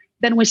Arabia.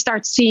 Then we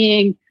start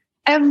seeing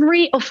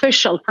every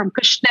official from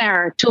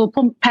Kushner to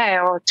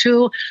Pompeo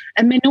to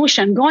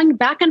Mnuchin going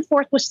back and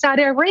forth with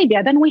Saudi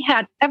Arabia. Then we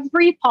had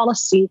every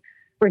policy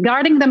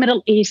regarding the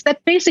Middle East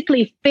that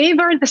basically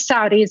favored the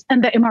Saudis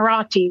and the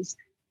Emiratis.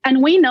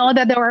 And we know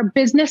that there are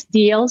business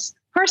deals,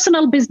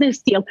 personal business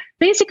deals.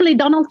 Basically,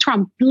 Donald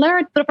Trump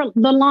blurred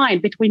the line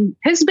between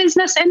his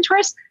business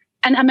interests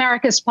and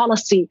America's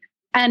policy.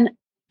 And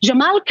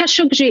Jamal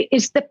Khashoggi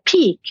is the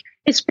peak.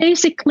 It's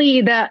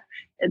basically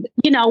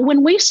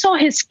when we saw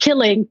his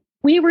killing,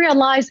 we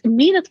realized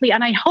immediately,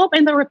 and I hope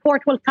in the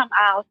report will come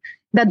out,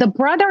 that the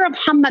brother of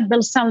Mohammed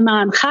bin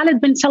Salman, Khalid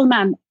bin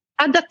Salman,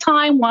 at the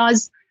time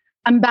was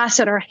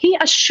ambassador. He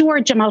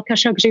assured Jamal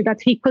Khashoggi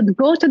that he could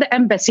go to the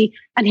embassy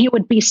and he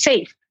would be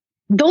safe.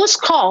 Those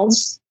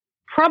calls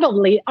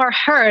probably are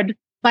heard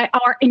by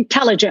our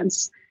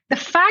intelligence. The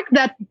fact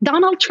that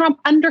Donald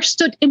Trump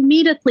understood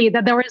immediately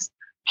that there is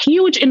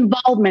huge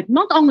involvement,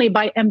 not only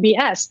by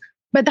MBS,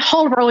 but the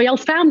whole royal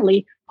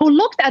family, who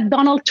looked at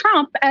Donald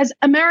Trump as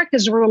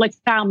America's ruling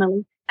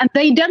family. And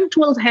they dealt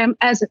with him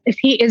as if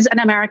he is an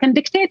American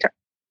dictator.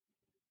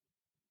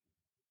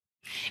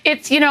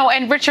 It's,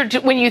 and Richard,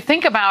 when you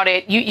think about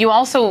it, you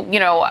also,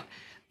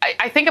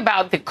 I think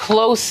about the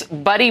close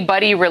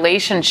buddy-buddy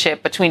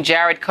relationship between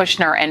Jared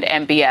Kushner and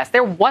MBS.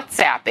 They're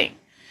WhatsApping.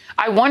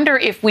 I wonder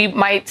if we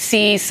might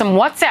see some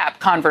WhatsApp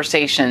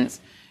conversations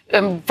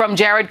from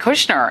Jared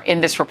Kushner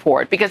in this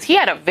report, because he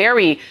had a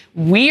very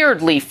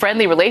weirdly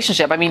friendly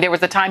relationship. I mean, there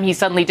was a time he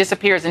suddenly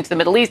disappears into the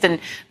Middle East and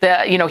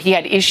he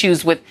had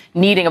issues with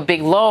needing a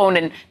big loan.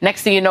 And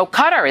next thing you know,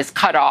 Qatar is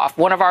cut off.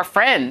 One of our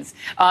friends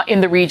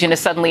in the region is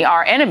suddenly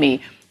our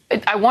enemy.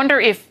 I wonder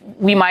if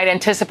we might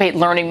anticipate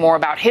learning more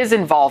about his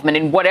involvement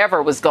in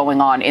whatever was going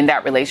on in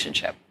that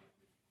relationship.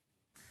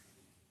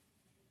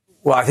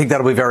 Well, I think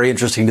that'll be very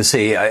interesting to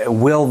see.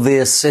 Will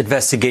this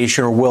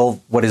investigation, or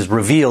will what is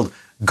revealed,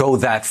 go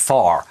that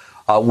far?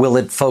 Will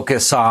it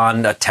focus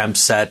on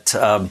attempts at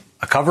a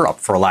cover-up,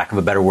 for lack of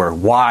a better word?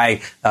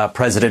 Why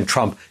President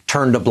Trump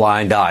turned a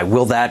blind eye?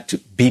 Will that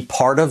be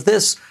part of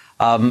this?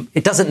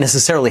 It doesn't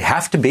necessarily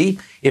have to be.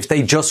 If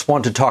they just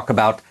want to talk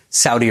about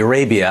Saudi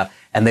Arabia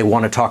and they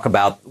want to talk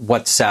about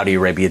what Saudi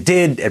Arabia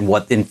did and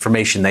what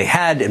information they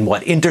had and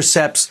what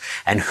intercepts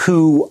and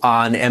who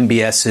in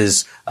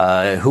MBS's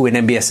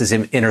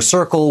inner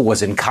circle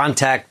was in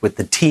contact with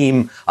the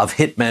team of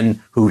hitmen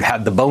who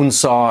had the bone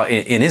saw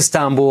in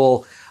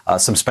Istanbul,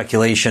 some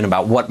speculation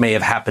about what may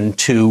have happened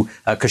to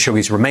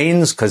Khashoggi's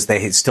remains, because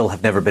they still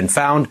have never been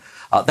found.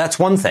 That's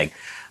one thing.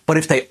 But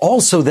if they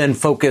also then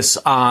focus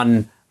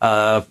on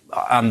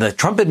the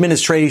Trump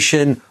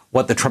administration,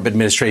 what the Trump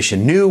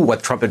administration knew,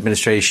 what Trump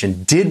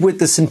administration did with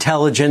this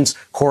intelligence,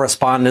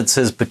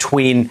 correspondences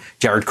between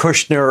Jared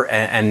Kushner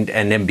and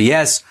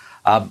MBS,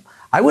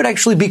 I would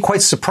actually be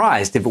quite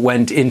surprised if it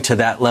went into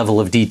that level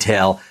of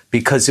detail,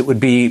 because it would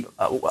be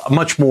a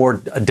much more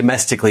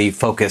domestically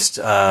focused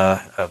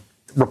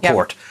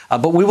report.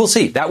 Yep. But we will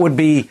see. That would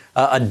be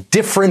a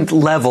different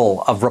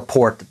level of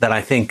report that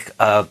I think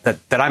that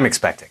I'm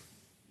expecting.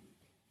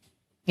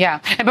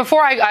 Yeah. And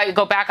before I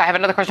go back, I have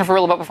another question for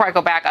Rilla. But before I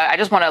go back, I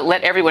just want to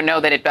let everyone know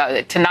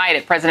that tonight,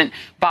 at President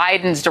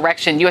Biden's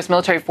direction, U.S.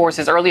 military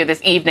forces earlier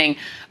this evening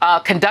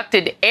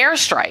conducted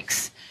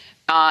airstrikes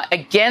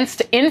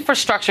against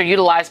infrastructure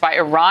utilized by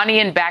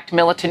Iranian-backed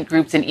militant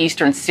groups in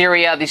eastern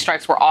Syria. These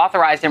strikes were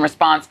authorized in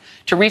response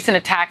to recent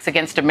attacks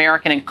against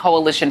American and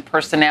coalition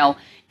personnel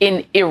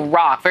in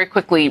Iraq. Very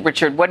quickly,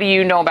 Richard, what do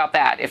you know about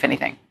that, if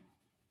anything?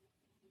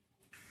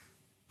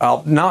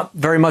 Not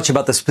very much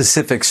about the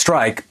specific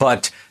strike,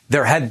 but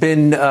there has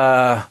been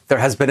an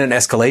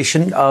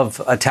escalation of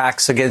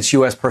attacks against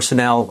U.S.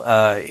 personnel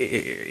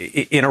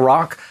in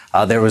Iraq.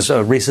 There was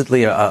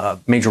recently a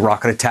major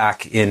rocket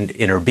attack in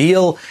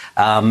Erbil,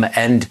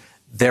 and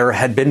there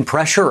had been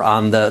pressure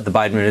on the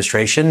Biden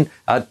administration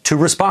to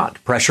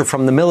respond, pressure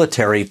from the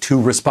military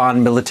to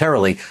respond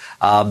militarily.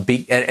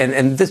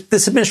 And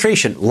this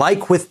administration,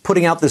 like with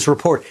putting out this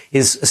report,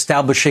 is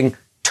establishing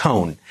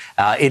tone.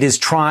 It is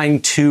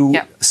trying to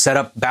set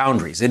up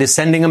boundaries. It is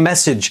sending a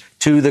message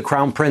to the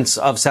Crown Prince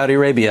of Saudi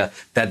Arabia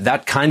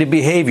that kind of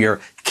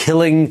behavior,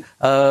 killing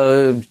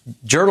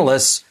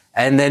journalists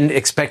and then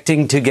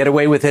expecting to get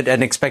away with it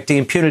and expecting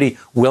impunity,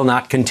 will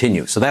not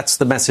continue. So that's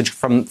the message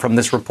from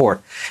this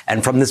report.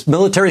 And from this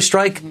military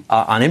strike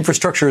on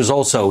infrastructure is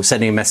also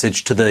sending a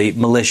message to the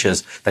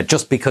militias that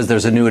just because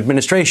there's a new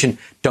administration,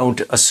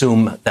 don't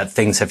assume that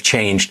things have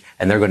changed,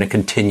 and they're going to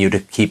continue to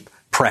keep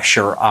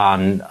pressure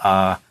on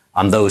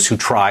those who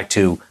try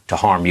to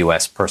harm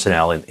U.S.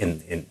 personnel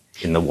in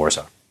the war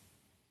zone.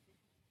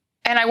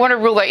 And I wonder,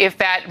 Rula, if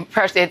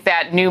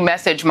that new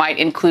message might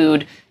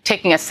include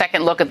taking a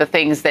second look at the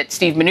things that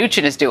Steve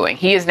Mnuchin is doing.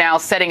 He is now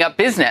setting up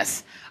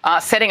business,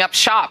 setting up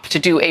shop to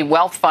do a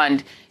wealth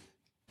fund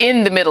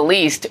in the Middle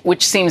East,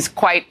 which seems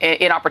quite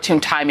inopportune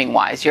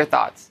timing-wise. Your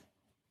thoughts?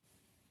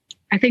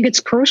 I think it's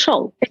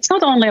crucial. It's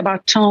not only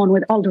about tone,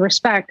 with all due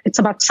respect. It's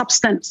about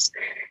substance.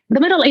 The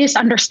Middle East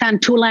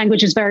understand two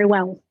languages very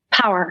well.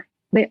 Power.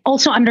 They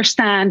also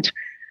understand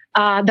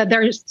that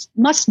there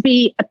must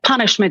be a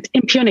punishment,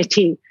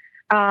 impunity.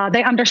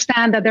 They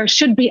understand that there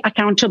should be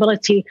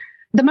accountability.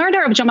 The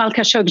murder of Jamal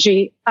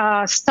Khashoggi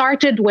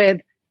started with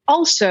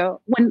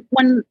also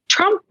when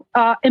Trump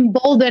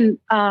emboldened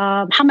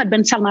Mohammed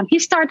bin Salman, he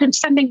started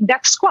sending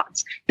death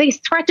squads. They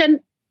threatened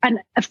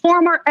a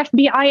former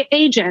FBI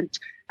agent,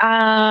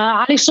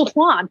 Ali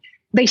Sufwan.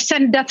 They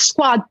send death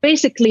squad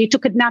basically to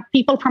kidnap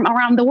people from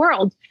around the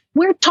world.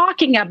 We're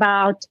talking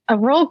about a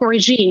rogue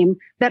regime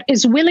that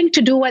is willing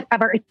to do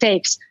whatever it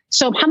takes.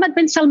 So Mohammed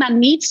bin Salman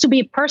needs to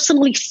be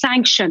personally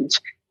sanctioned.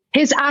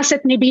 His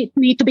assets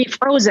need to be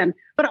frozen.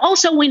 But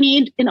also we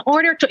need, in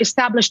order to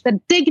establish the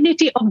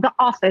dignity of the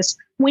office,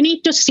 we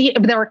need to see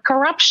if there are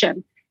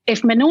corruption,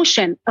 if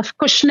Mnuchin, if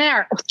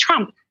Kushner, if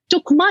Trump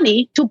took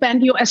money to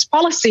bend U.S.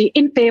 policy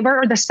in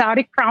favor of the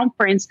Saudi Crown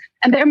Prince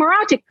and the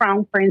Emirati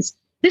Crown Prince.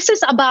 This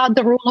is about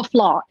the rule of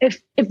law. If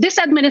this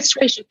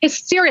administration is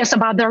serious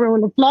about the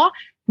rule of law,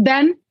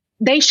 then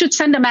they should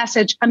send a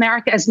message: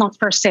 America is not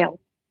for sale.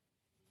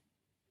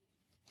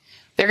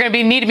 There are going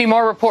to need to be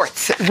more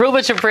reports.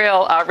 Rula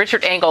Jibril,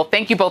 Richard Engel,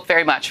 thank you both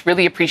very much.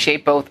 Really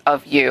appreciate both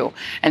of you.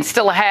 And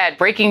still ahead,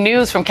 breaking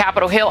news from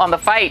Capitol Hill on the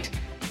fight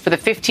for the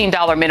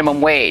 $15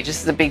 minimum wage.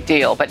 This is a big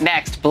deal. But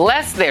next,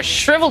 bless their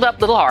shriveled up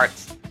little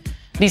hearts,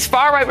 these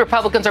far-right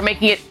Republicans are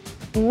making it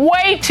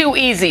way too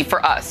easy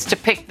for us to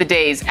pick the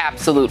day's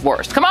absolute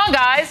worst. Come on,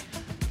 guys.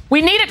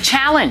 We need a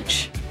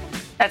challenge.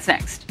 That's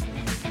next.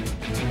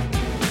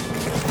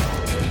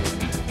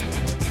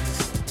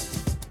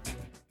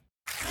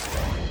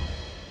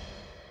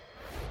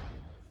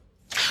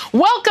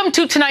 Welcome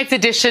to tonight's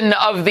edition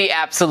of The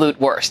Absolute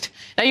Worst.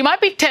 Now, you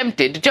might be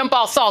tempted to jump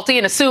all salty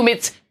and assume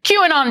it's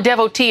QAnon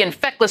devotee and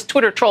feckless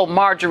Twitter troll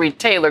Marjorie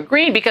Taylor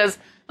Greene because,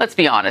 let's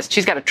be honest,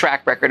 she's got a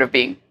track record of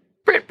being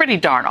pretty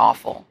darn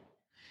awful.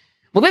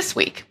 Well, this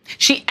week,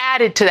 she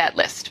added to that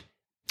list.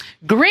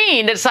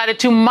 Greene decided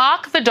to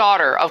mock the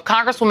daughter of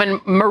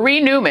Congresswoman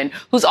Marie Newman,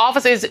 whose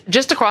office is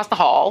just across the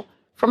hall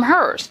from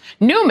hers.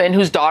 Newman,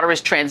 whose daughter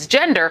is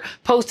transgender,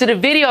 posted a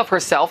video of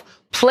herself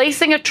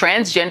placing a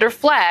transgender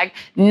flag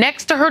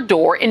next to her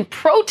door in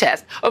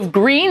protest of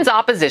Greene's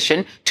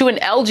opposition to an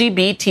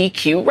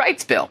LGBTQ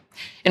rights bill.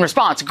 In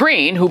response,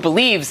 Greene, who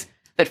believes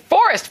that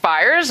forest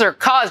fires are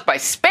caused by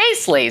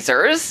space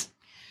lasers,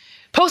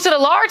 posted a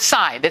large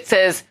sign that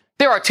says,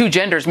 "There are two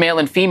genders, male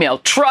and female.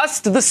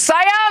 Trust the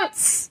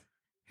science."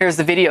 Here's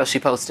the video she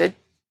posted.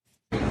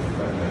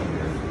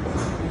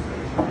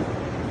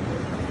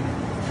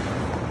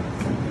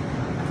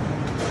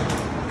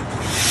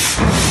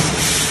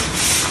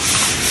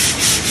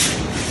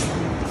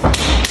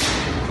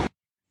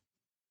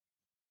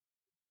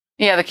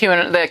 Yeah, the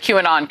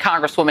QAnon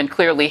Congresswoman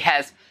clearly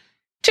has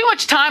too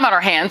much time on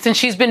her hands since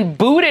she's been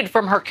booted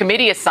from her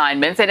committee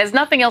assignments and has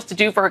nothing else to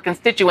do for her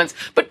constituents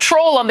but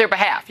troll on their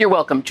behalf. You're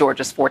welcome,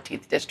 Georgia's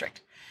 14th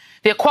district.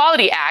 The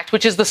Equality Act,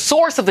 which is the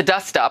source of the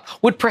dust-up,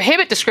 would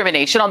prohibit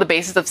discrimination on the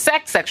basis of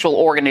sex, sexual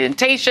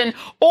orientation,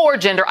 or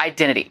gender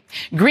identity.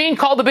 Greene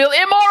called the bill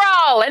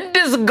immoral and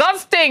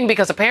disgusting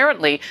because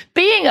apparently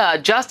being a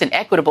just and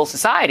equitable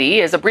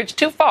society is a bridge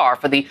too far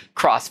for the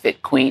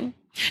CrossFit queen.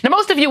 Now,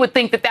 most of you would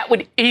think that that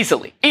would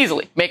easily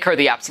make her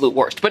the absolute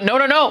worst. But no,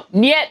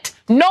 niet,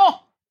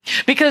 no.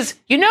 Because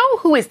you know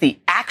who is the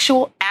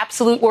actual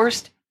absolute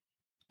worst?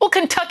 Well,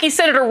 Kentucky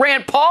Senator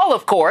Rand Paul,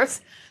 of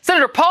course.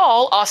 Senator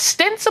Paul,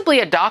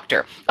 ostensibly a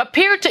doctor,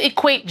 appeared to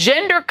equate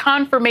gender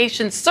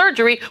confirmation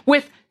surgery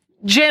with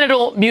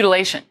genital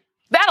mutilation.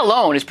 That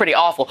alone is pretty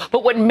awful.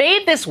 But what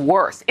made this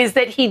worse is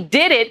that he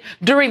did it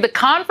during the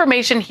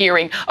confirmation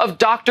hearing of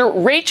Dr.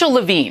 Rachel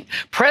Levine,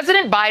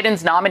 President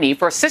Biden's nominee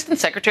for Assistant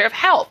Secretary of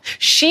Health.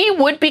 She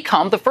would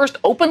become the first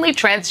openly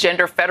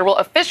transgender federal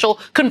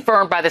official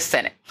confirmed by the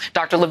Senate.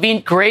 Dr.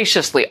 Levine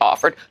graciously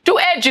offered to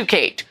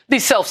educate the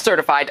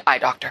self-certified eye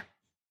doctor.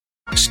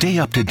 Stay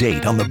up to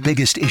date on the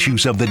biggest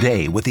issues of the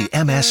day with the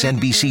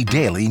MSNBC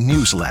Daily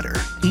newsletter.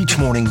 Each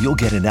morning, you'll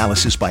get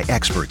analysis by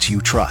experts you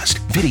trust,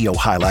 video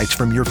highlights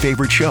from your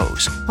favorite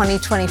shows.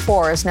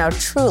 2024 is now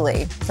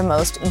truly the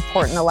most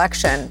important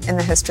election in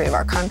the history of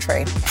our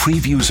country.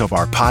 Previews of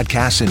our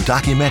podcasts and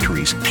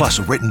documentaries, plus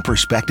written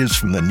perspectives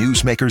from the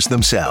newsmakers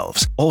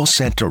themselves, all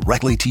sent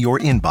directly to your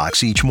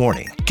inbox each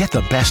morning. Get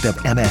the best of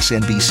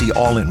MSNBC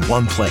all in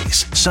one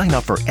place. Sign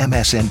up for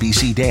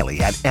MSNBC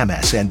Daily at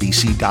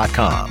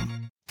msnbc.com.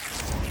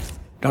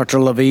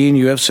 Dr. Levine,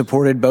 you have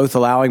supported both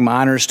allowing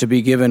minors to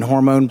be given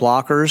hormone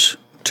blockers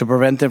to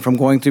prevent them from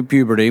going through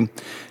puberty,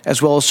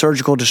 as well as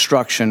surgical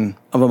destruction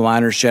of a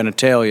minor's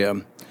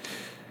genitalia.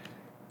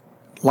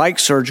 Like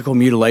surgical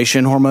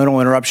mutilation, hormonal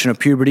interruption of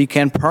puberty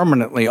can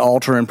permanently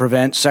alter and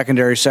prevent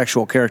secondary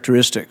sexual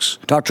characteristics.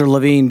 Dr.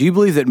 Levine, do you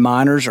believe that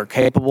minors are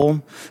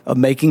capable of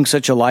making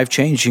such a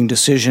life-changing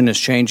decision as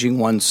changing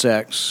one's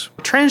sex?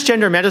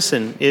 Transgender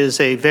medicine is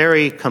a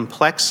very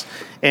complex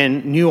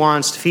and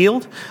nuanced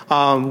field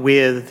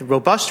with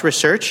robust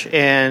research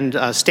and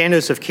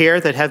standards of care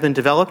that have been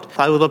developed.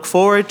 I would look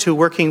forward to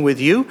working with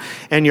you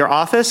and your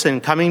office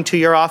and coming to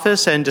your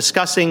office and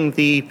discussing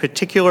the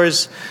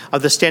particulars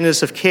of the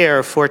standards of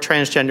care for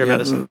transgender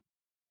medicine.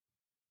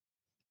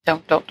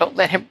 Don't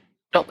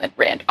let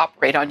Rand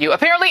operate on you.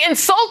 Apparently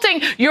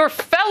insulting your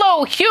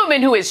fellow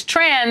human who is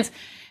trans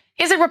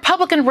is a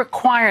Republican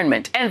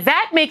requirement, and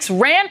that makes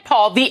Rand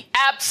Paul the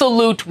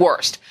absolute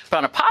worst. But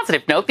on a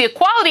positive note, the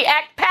Equality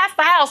Act passed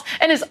the House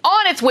and is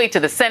on its way to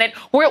the Senate,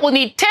 where it will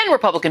need 10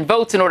 Republican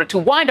votes in order to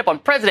wind up on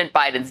President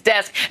Biden's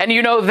desk. And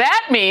you know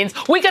that means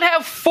we could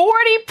have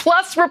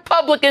 40-plus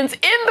Republicans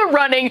in the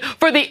running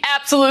for the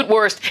absolute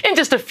worst in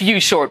just a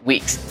few short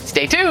weeks.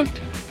 Stay tuned.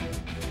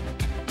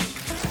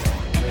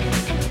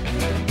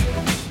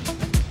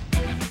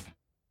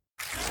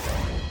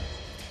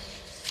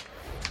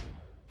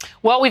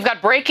 Well, we've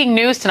got breaking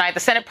news tonight.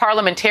 The Senate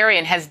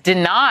Parliamentarian has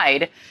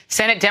denied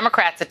Senate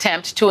Democrats'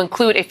 attempt to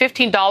include a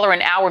 $15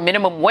 an hour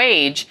minimum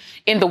wage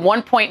in the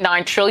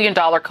 $1.9 trillion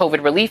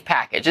COVID relief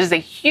package. This is a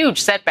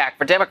huge setback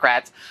for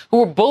Democrats who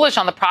were bullish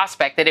on the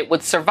prospect that it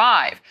would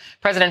survive.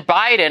 President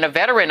Biden, a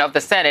veteran of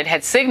the Senate,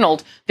 had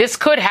signaled this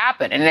could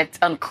happen, and it's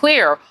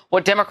unclear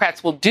what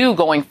Democrats will do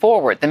going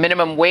forward. The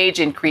minimum wage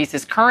increase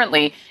is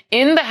currently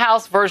in the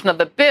House version of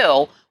the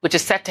bill, which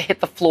is set to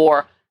hit the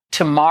floor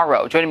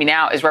tomorrow. Joining me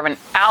now is Reverend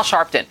Al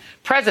Sharpton,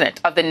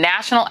 president of the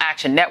National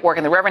Action Network.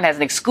 And the Reverend has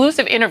an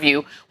exclusive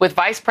interview with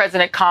Vice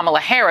President Kamala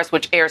Harris,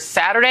 which airs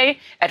Saturday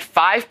at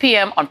 5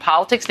 p.m. on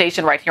Politics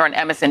Nation right here on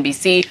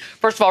MSNBC.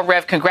 First of all,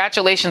 Rev,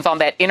 congratulations on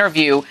that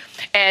interview.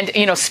 And,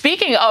 you know,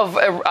 speaking of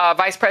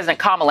Vice President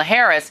Kamala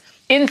Harris,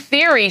 in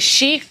theory,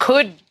 she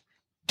could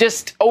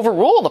just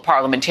overrule the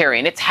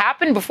parliamentarian. It's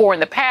happened before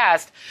in the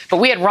past, but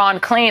we had Ron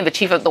Klain,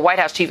 the White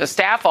House chief of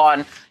staff,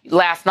 on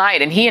last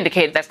night, and he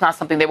indicated that's not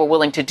something they were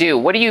willing to do.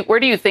 Where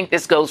do you think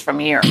this goes from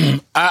here?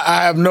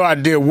 I have no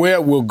idea where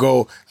it will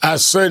go. I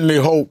certainly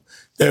hope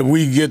that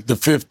we get the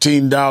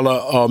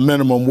 $15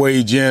 minimum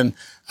wage in.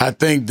 I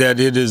think that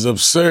it is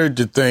absurd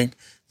to think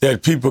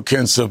that people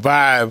can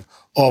survive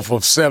off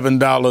of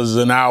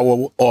 $7 an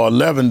hour or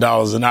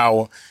 $11 an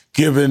hour,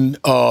 given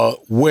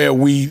where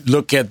we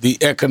look at the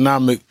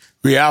economic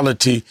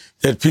reality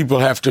that people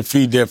have to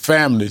feed their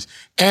families.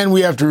 And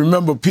we have to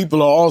remember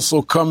people are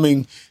also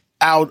coming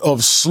out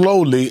of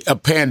slowly a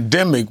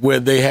pandemic where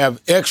they have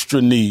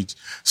extra needs.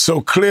 So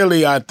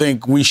clearly, I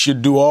think we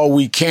should do all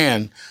we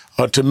can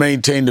to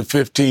maintain the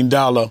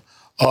 $15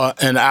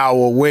 an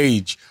hour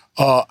wage.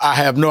 I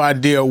have no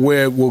idea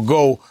where it will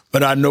go,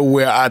 but I know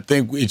where I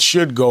think it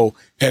should go.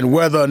 And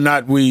whether or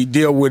not we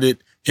deal with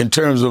it in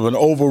terms of an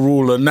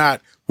overrule or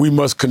not, we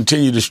must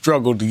continue to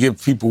struggle to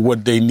give people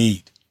what they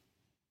need.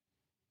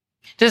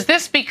 Does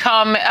this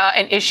become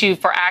an issue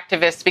for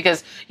activists?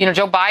 Because, you know,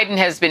 Joe Biden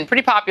has been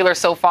pretty popular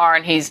so far,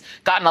 and he's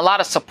gotten a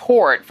lot of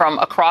support from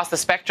across the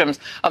spectrums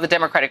of the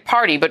Democratic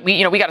Party. But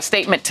we got a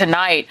statement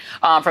tonight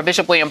from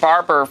Bishop William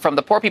Barber from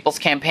the Poor People's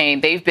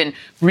Campaign. They've been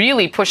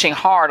really pushing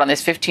hard on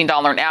this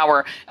 $15 an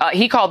hour.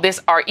 He called this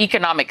our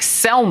economic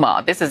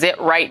Selma. This is it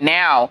right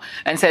now,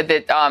 and said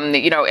that,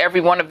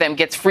 every one of them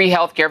gets free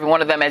health care. Every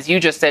one of them, as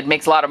you just said,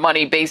 makes a lot of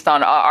money based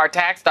on our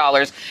tax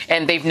dollars,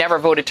 and they've never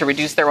voted to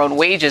reduce their own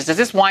wages. Does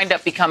this wind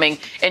up becoming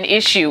an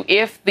issue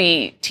if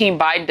the Team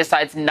Biden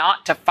decides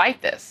not to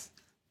fight this?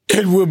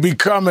 It will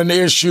become an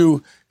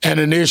issue, and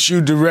an issue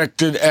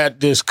directed at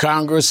this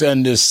Congress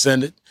and this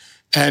Senate.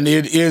 And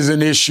it is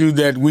an issue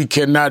that we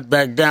cannot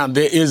back down.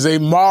 There is a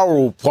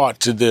moral part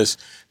to this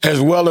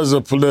as well as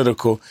a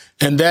political,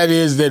 and that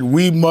is that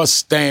we must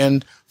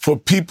stand for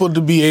people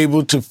to be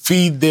able to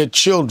feed their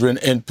children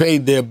and pay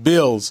their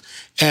bills.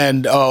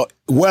 And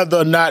whether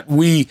or not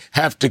we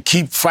have to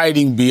keep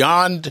fighting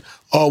beyond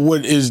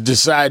what is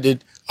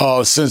decided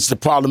since the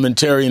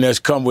parliamentarian has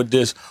come with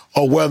this,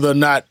 or whether or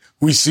not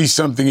we see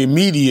something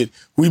immediate,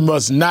 we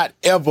must not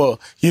ever,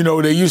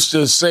 they used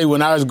to say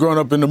when I was growing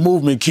up in the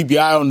movement, keep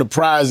your eye on the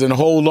prize and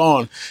hold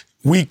on.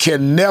 We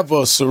can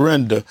never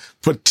surrender,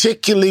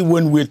 particularly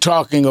when we're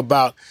talking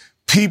about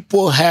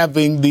people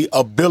having the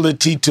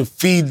ability to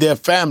feed their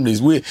families.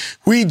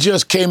 We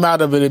just came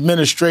out of an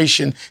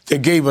administration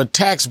that gave a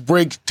tax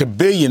break to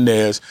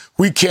billionaires.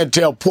 We can't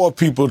tell poor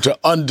people to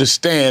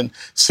understand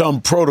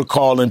some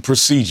protocol and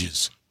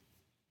procedures.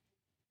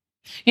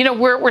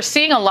 We're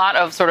seeing a lot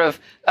of sort of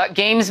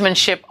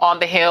gamesmanship on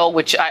the Hill,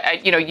 which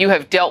you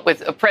have dealt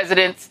with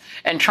presidents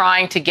and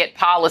trying to get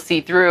policy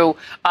through.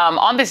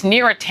 On this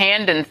Neera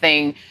Tanden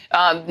thing,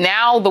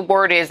 now the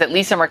word is that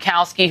Lisa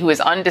Murkowski, who is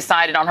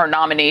undecided on her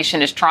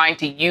nomination, is trying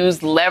to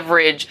use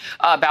leverage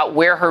about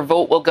where her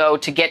vote will go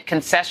to get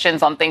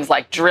concessions on things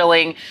like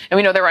drilling. And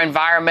we know there are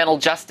environmental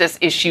justice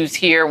issues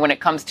here when it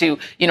comes to,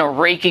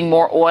 raking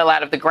more oil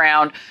out of the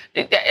ground.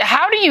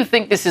 How do you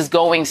think this is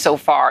going so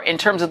far in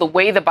terms of the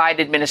way the Biden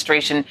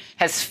administration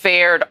has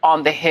fared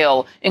on the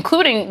Hill,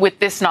 including with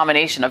this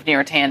nomination of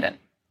Neera Tanden?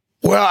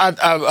 Well,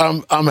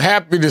 I'm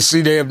happy to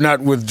see they have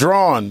not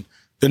withdrawn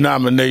the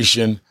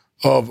nomination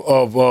of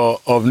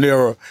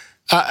Neera.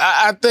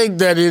 I think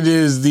that it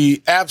is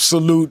the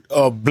absolute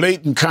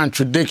blatant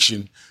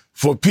contradiction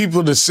for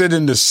people to sit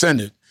in the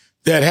Senate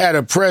that had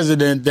a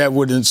president that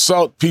would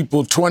insult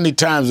people 20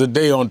 times a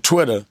day on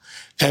Twitter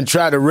and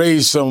try to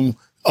raise some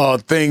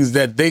things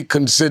that they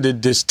considered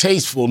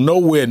distasteful,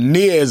 nowhere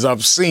near as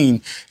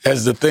obscene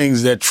as the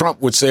things that Trump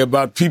would say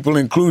about people,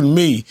 including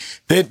me.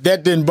 That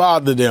didn't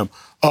bother them.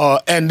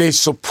 And they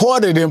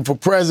supported him for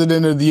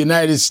president of the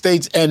United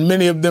States, and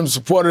many of them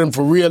supported him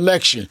for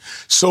re-election.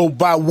 So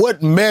by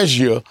what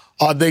measure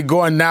are they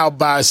going now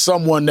by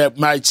someone that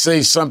might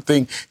say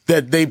something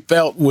that they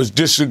felt was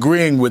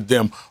disagreeing with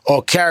them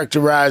or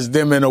characterized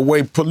them in a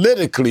way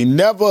politically,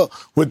 never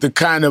with the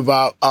kind of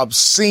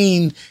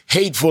obscene,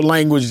 hateful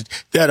language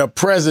that a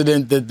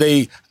president that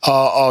they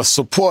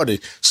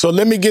supported? So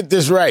let me get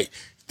this right.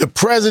 The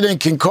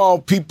president can call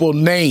people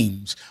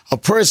names. A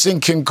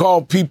person can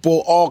call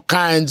people all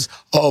kinds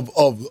of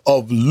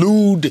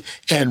lewd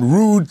and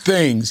rude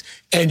things.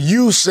 And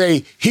you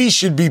say he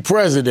should be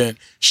president.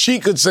 She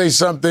could say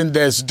something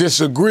that's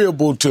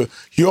disagreeable to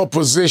your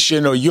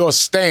position or your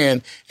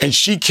stand, and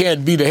she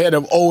can't be the head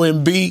of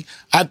OMB.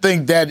 I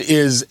think that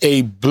is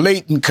a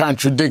blatant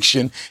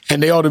contradiction,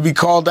 and they ought to be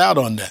called out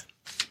on that.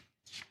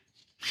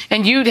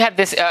 And you had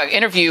this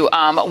interview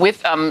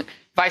with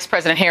Vice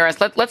President Harris.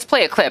 Let's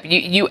play a clip.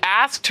 You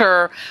asked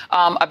her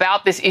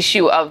about this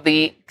issue of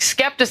the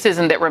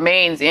skepticism that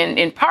remains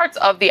in parts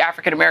of the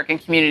African-American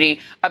community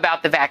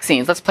about the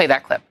vaccines. Let's play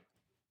that clip.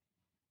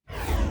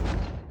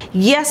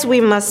 Yes,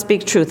 we must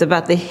speak truth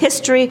about the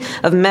history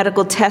of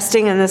medical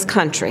testing in this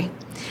country.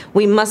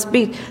 We must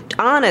be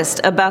honest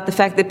about the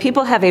fact that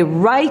people have a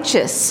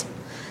righteous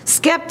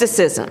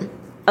skepticism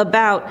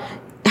about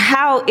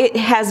how it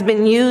has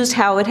been used,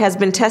 how it has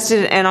been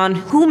tested, and on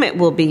whom it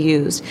will be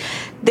used.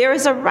 There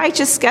is a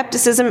righteous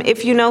skepticism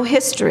if you know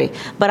history.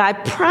 But I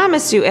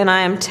promise you, and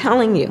I am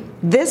telling you,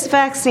 this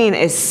vaccine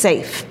is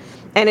safe,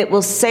 and it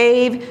will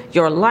save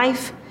your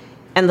life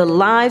and the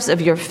lives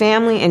of your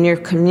family and your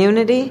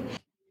community.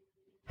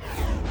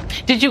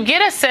 Did you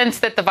get a sense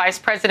that the vice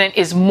president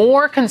is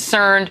more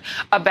concerned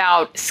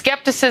about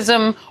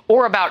skepticism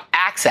or about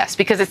access?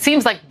 Because it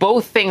seems like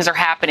both things are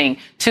happening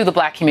to the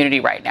black community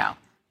right now.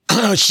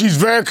 She's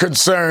very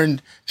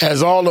concerned,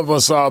 as all of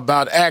us are,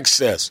 about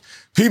access.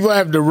 People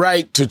have the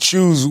right to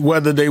choose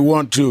whether they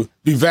want to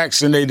be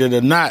vaccinated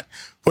or not.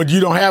 But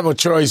you don't have a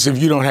choice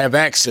if you don't have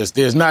access.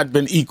 There's not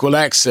been equal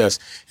access.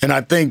 And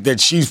I think that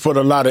she's put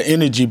a lot of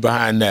energy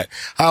behind that.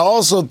 I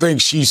also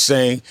think she's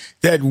saying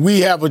that we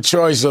have a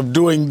choice of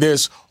doing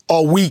this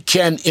or we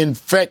can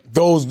infect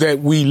those that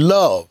we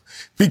love.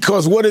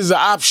 Because what is the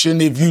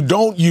option if you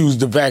don't use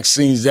the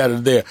vaccines that are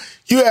there?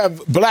 You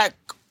have black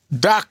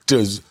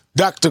doctors,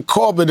 Dr.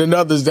 Corbett and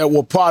others that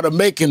were part of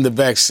making the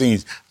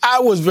vaccines. I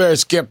was very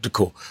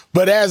skeptical.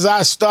 But as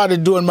I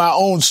started doing my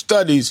own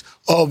studies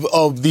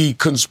of the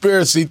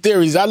conspiracy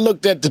theories, I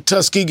looked at the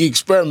Tuskegee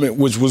experiment,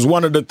 which was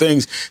one of the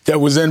things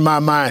that was in my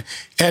mind.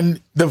 And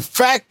the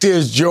fact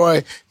is,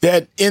 Joy,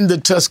 that in the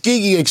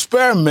Tuskegee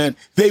experiment,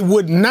 they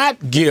would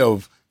not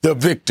give the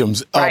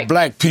victims,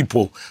 black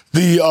people,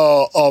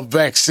 the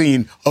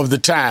vaccine of the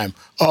time.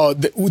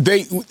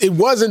 It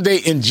wasn't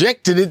they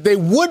injected it, they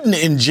wouldn't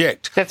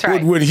inject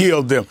what would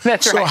heal them.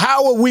 So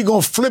how are we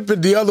going to flip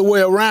it the other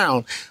way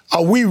around?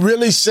 Are we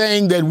really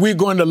saying that we're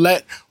going to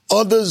let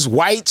others,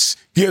 whites,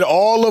 get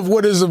all of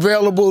what is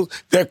available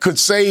that could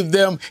save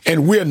them,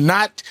 and we're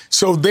not?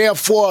 So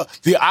therefore,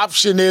 the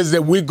option is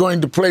that we're going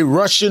to play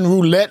Russian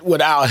roulette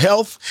with our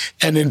health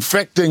and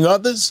infecting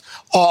others?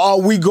 Or are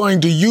we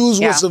going to use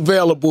what's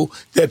available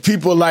that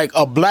people like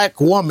a black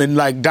woman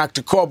like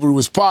Dr. Corbett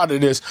was part of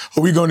this?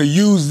 Are we going to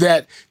use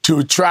that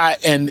to try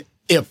and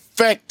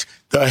affect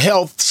the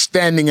health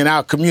standing in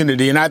our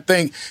community? And I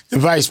think the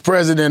vice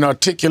president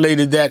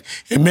articulated that,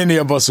 and many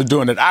of us are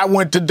doing it. I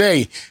went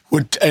today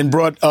and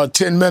brought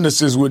 10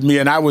 ministers with me,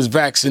 and I was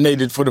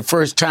vaccinated for the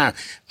first time.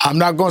 I'm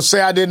not going to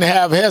say I didn't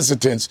have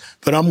hesitance,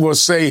 but I'm going to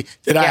say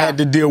that I had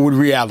to deal with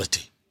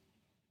reality.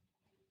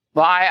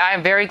 Well, I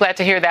am very glad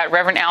to hear that,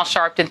 Reverend Al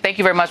Sharpton. Thank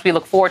you very much. We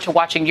look forward to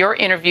watching your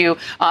interview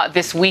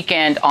this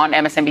weekend on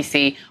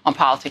MSNBC on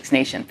Politics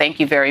Nation. Thank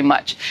you very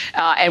much.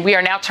 And we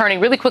are now turning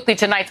really quickly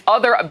to tonight's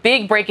other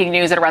big breaking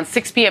news at around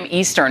 6 p.m.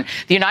 Eastern.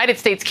 The United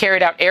States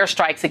carried out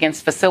airstrikes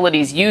against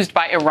facilities used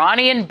by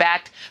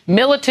Iranian-backed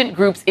militant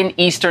groups in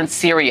eastern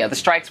Syria. The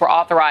strikes were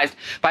authorized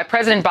by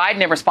President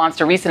Biden in response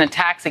to recent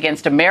attacks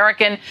against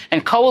American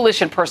and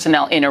coalition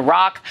personnel in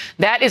Iraq.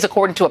 That is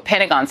according to a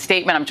Pentagon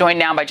statement. I'm joined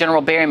now by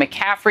General Barry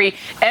McCaffrey,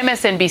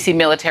 MSNBC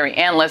military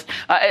analyst.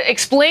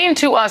 Explain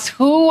to us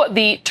who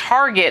the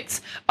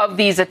targets of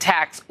these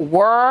attacks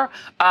were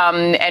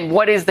and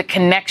what is the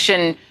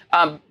connection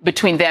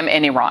between them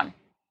and Iran.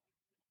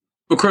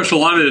 Of course, a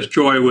lot of this,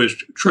 Joy, was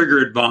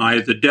triggered by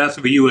the death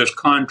of a U.S.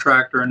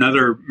 contractor.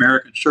 Another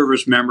American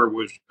service member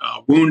was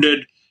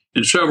wounded,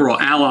 and several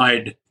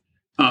allied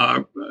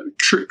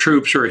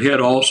troops are hit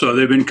also.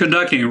 They've been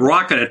conducting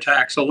rocket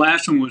attacks. The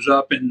last one was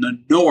up in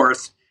the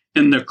north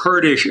in the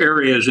Kurdish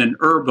areas in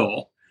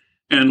Erbil.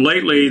 And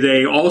lately,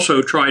 they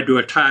also tried to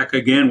attack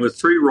again with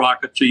 3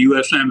 rockets a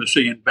U.S.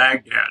 embassy in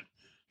Baghdad.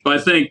 So I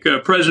think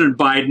President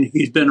Biden,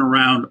 he's been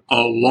around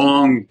a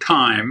long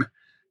time.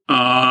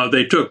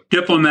 They took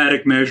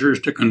diplomatic measures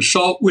to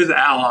consult with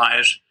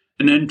allies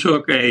and then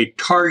took a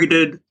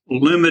targeted,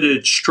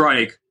 limited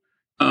strike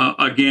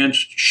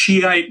against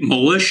Shiite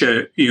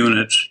militia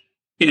units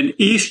in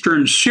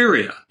eastern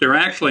Syria. They're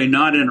actually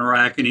not in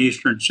Iraq, in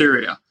eastern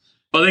Syria.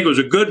 I think it was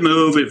a good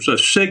move. It was a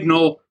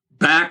signal,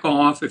 back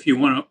off if you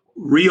want to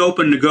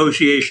reopen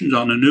negotiations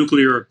on the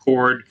nuclear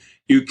accord.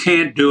 You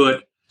can't do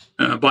it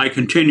by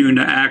continuing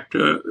to act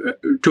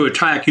to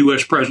attack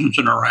U.S. presence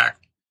in Iraq.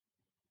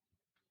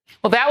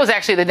 Well, that was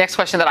actually the next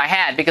question that I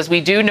had, because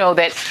we do know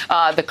that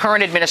the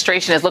current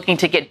administration is looking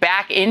to get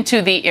back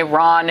into the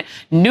Iran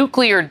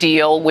nuclear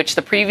deal, which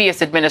the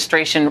previous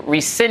administration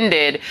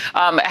rescinded.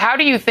 How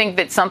do you think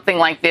that something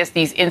like this,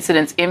 these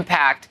incidents,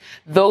 impact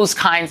those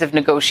kinds of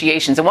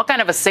negotiations? And what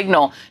kind of a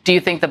signal do you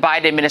think the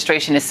Biden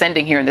administration is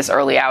sending here in this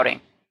early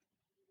outing?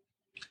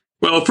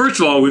 Well, first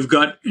of all, we've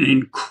got an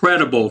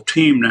incredible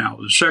team now.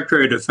 The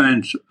Secretary of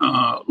Defense,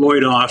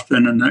 Lloyd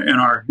Austin, and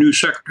our new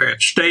Secretary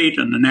of State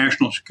and the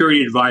National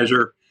Security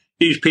Advisor.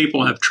 These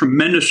people have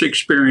tremendous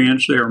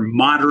experience. They're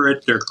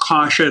moderate. They're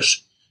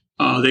cautious.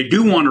 They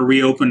do want to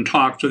reopen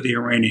talks with the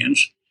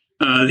Iranians.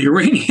 The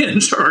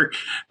Iranians are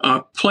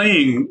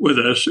playing with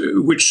us,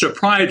 which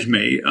surprised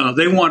me.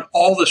 They want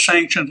all the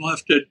sanctions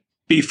lifted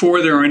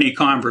before there are any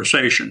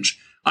conversations.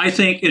 I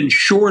think in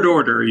short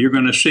order, you're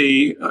going to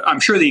see, I'm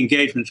sure the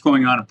engagement's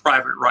going on in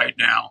private right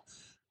now,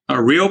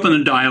 reopen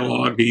the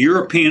dialogue. The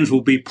Europeans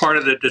will be part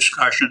of the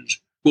discussions.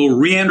 We'll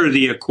re-enter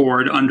the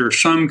accord under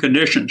some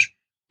conditions.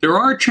 There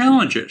are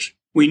challenges.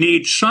 We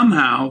need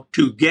somehow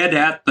to get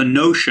at the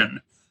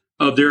notion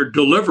of their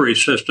delivery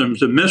systems,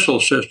 the missile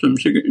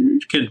systems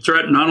can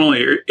threaten not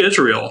only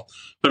Israel,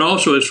 but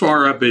also as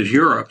far up as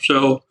Europe.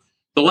 So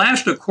the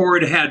last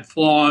accord had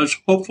flaws.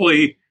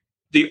 Hopefully,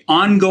 the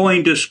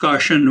ongoing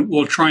discussion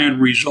will try and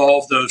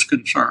resolve those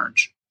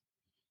concerns.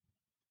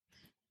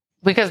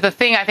 Because the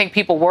thing I think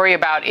people worry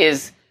about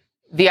is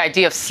the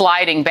idea of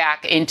sliding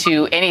back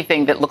into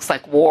anything that looks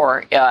like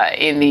war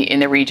in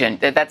the region.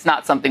 That's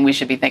not something we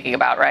should be thinking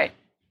about, right?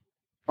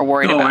 Or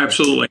worried about. No,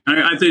 absolutely.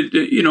 I think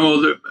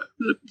that,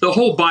 the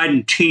whole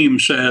Biden team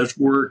says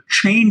we're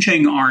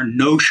changing our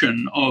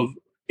notion of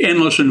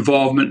endless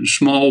involvement in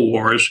small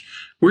wars.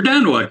 We're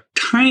down to a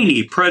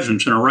tiny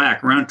presence in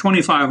Iraq, around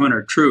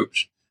 2,500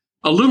 troops.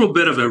 A little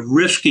bit of a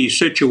risky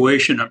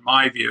situation, in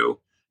my view.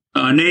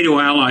 NATO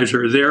allies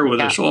are there with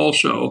us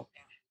also.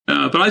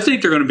 But I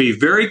think they're going to be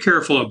very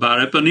careful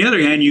about it. But on the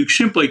other hand, you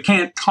simply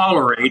can't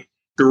tolerate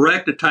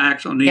direct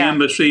attacks on the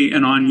embassy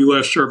and on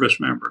U.S. service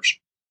members.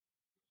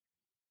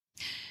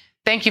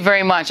 Thank you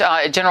very much,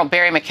 General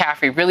Barry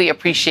McCaffrey. Really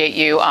appreciate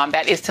you.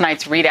 That is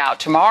tonight's readout.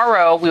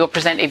 Tomorrow, we will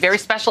present a very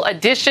special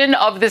edition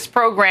of this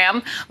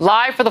program,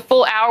 live for the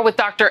full hour with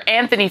Dr.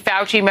 Anthony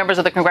Fauci, members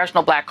of the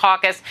Congressional Black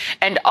Caucus,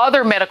 and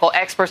other medical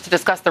experts to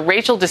discuss the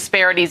racial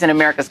disparities in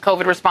America's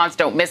COVID response.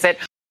 Don't miss it.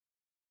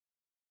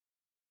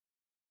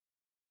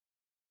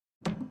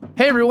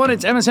 Hey everyone,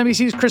 it's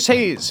MSNBC's Chris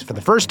Hayes. For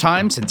the first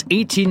time since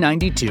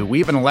 1892, we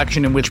have an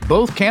election in which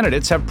both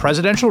candidates have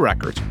presidential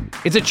records.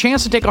 It's a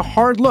chance to take a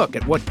hard look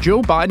at what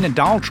Joe Biden and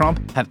Donald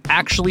Trump have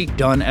actually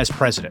done as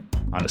president.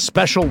 On a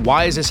special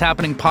Why Is This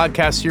Happening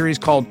podcast series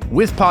called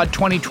With Pod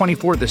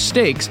 2024 The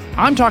Stakes,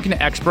 I'm talking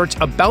to experts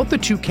about the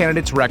two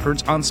candidates'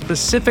 records on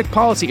specific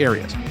policy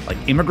areas like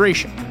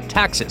immigration,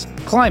 taxes,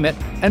 climate,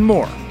 and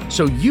more.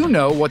 So you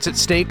know what's at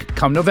stake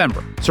come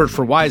November. Search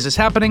for Why Is This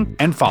Happening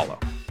and follow.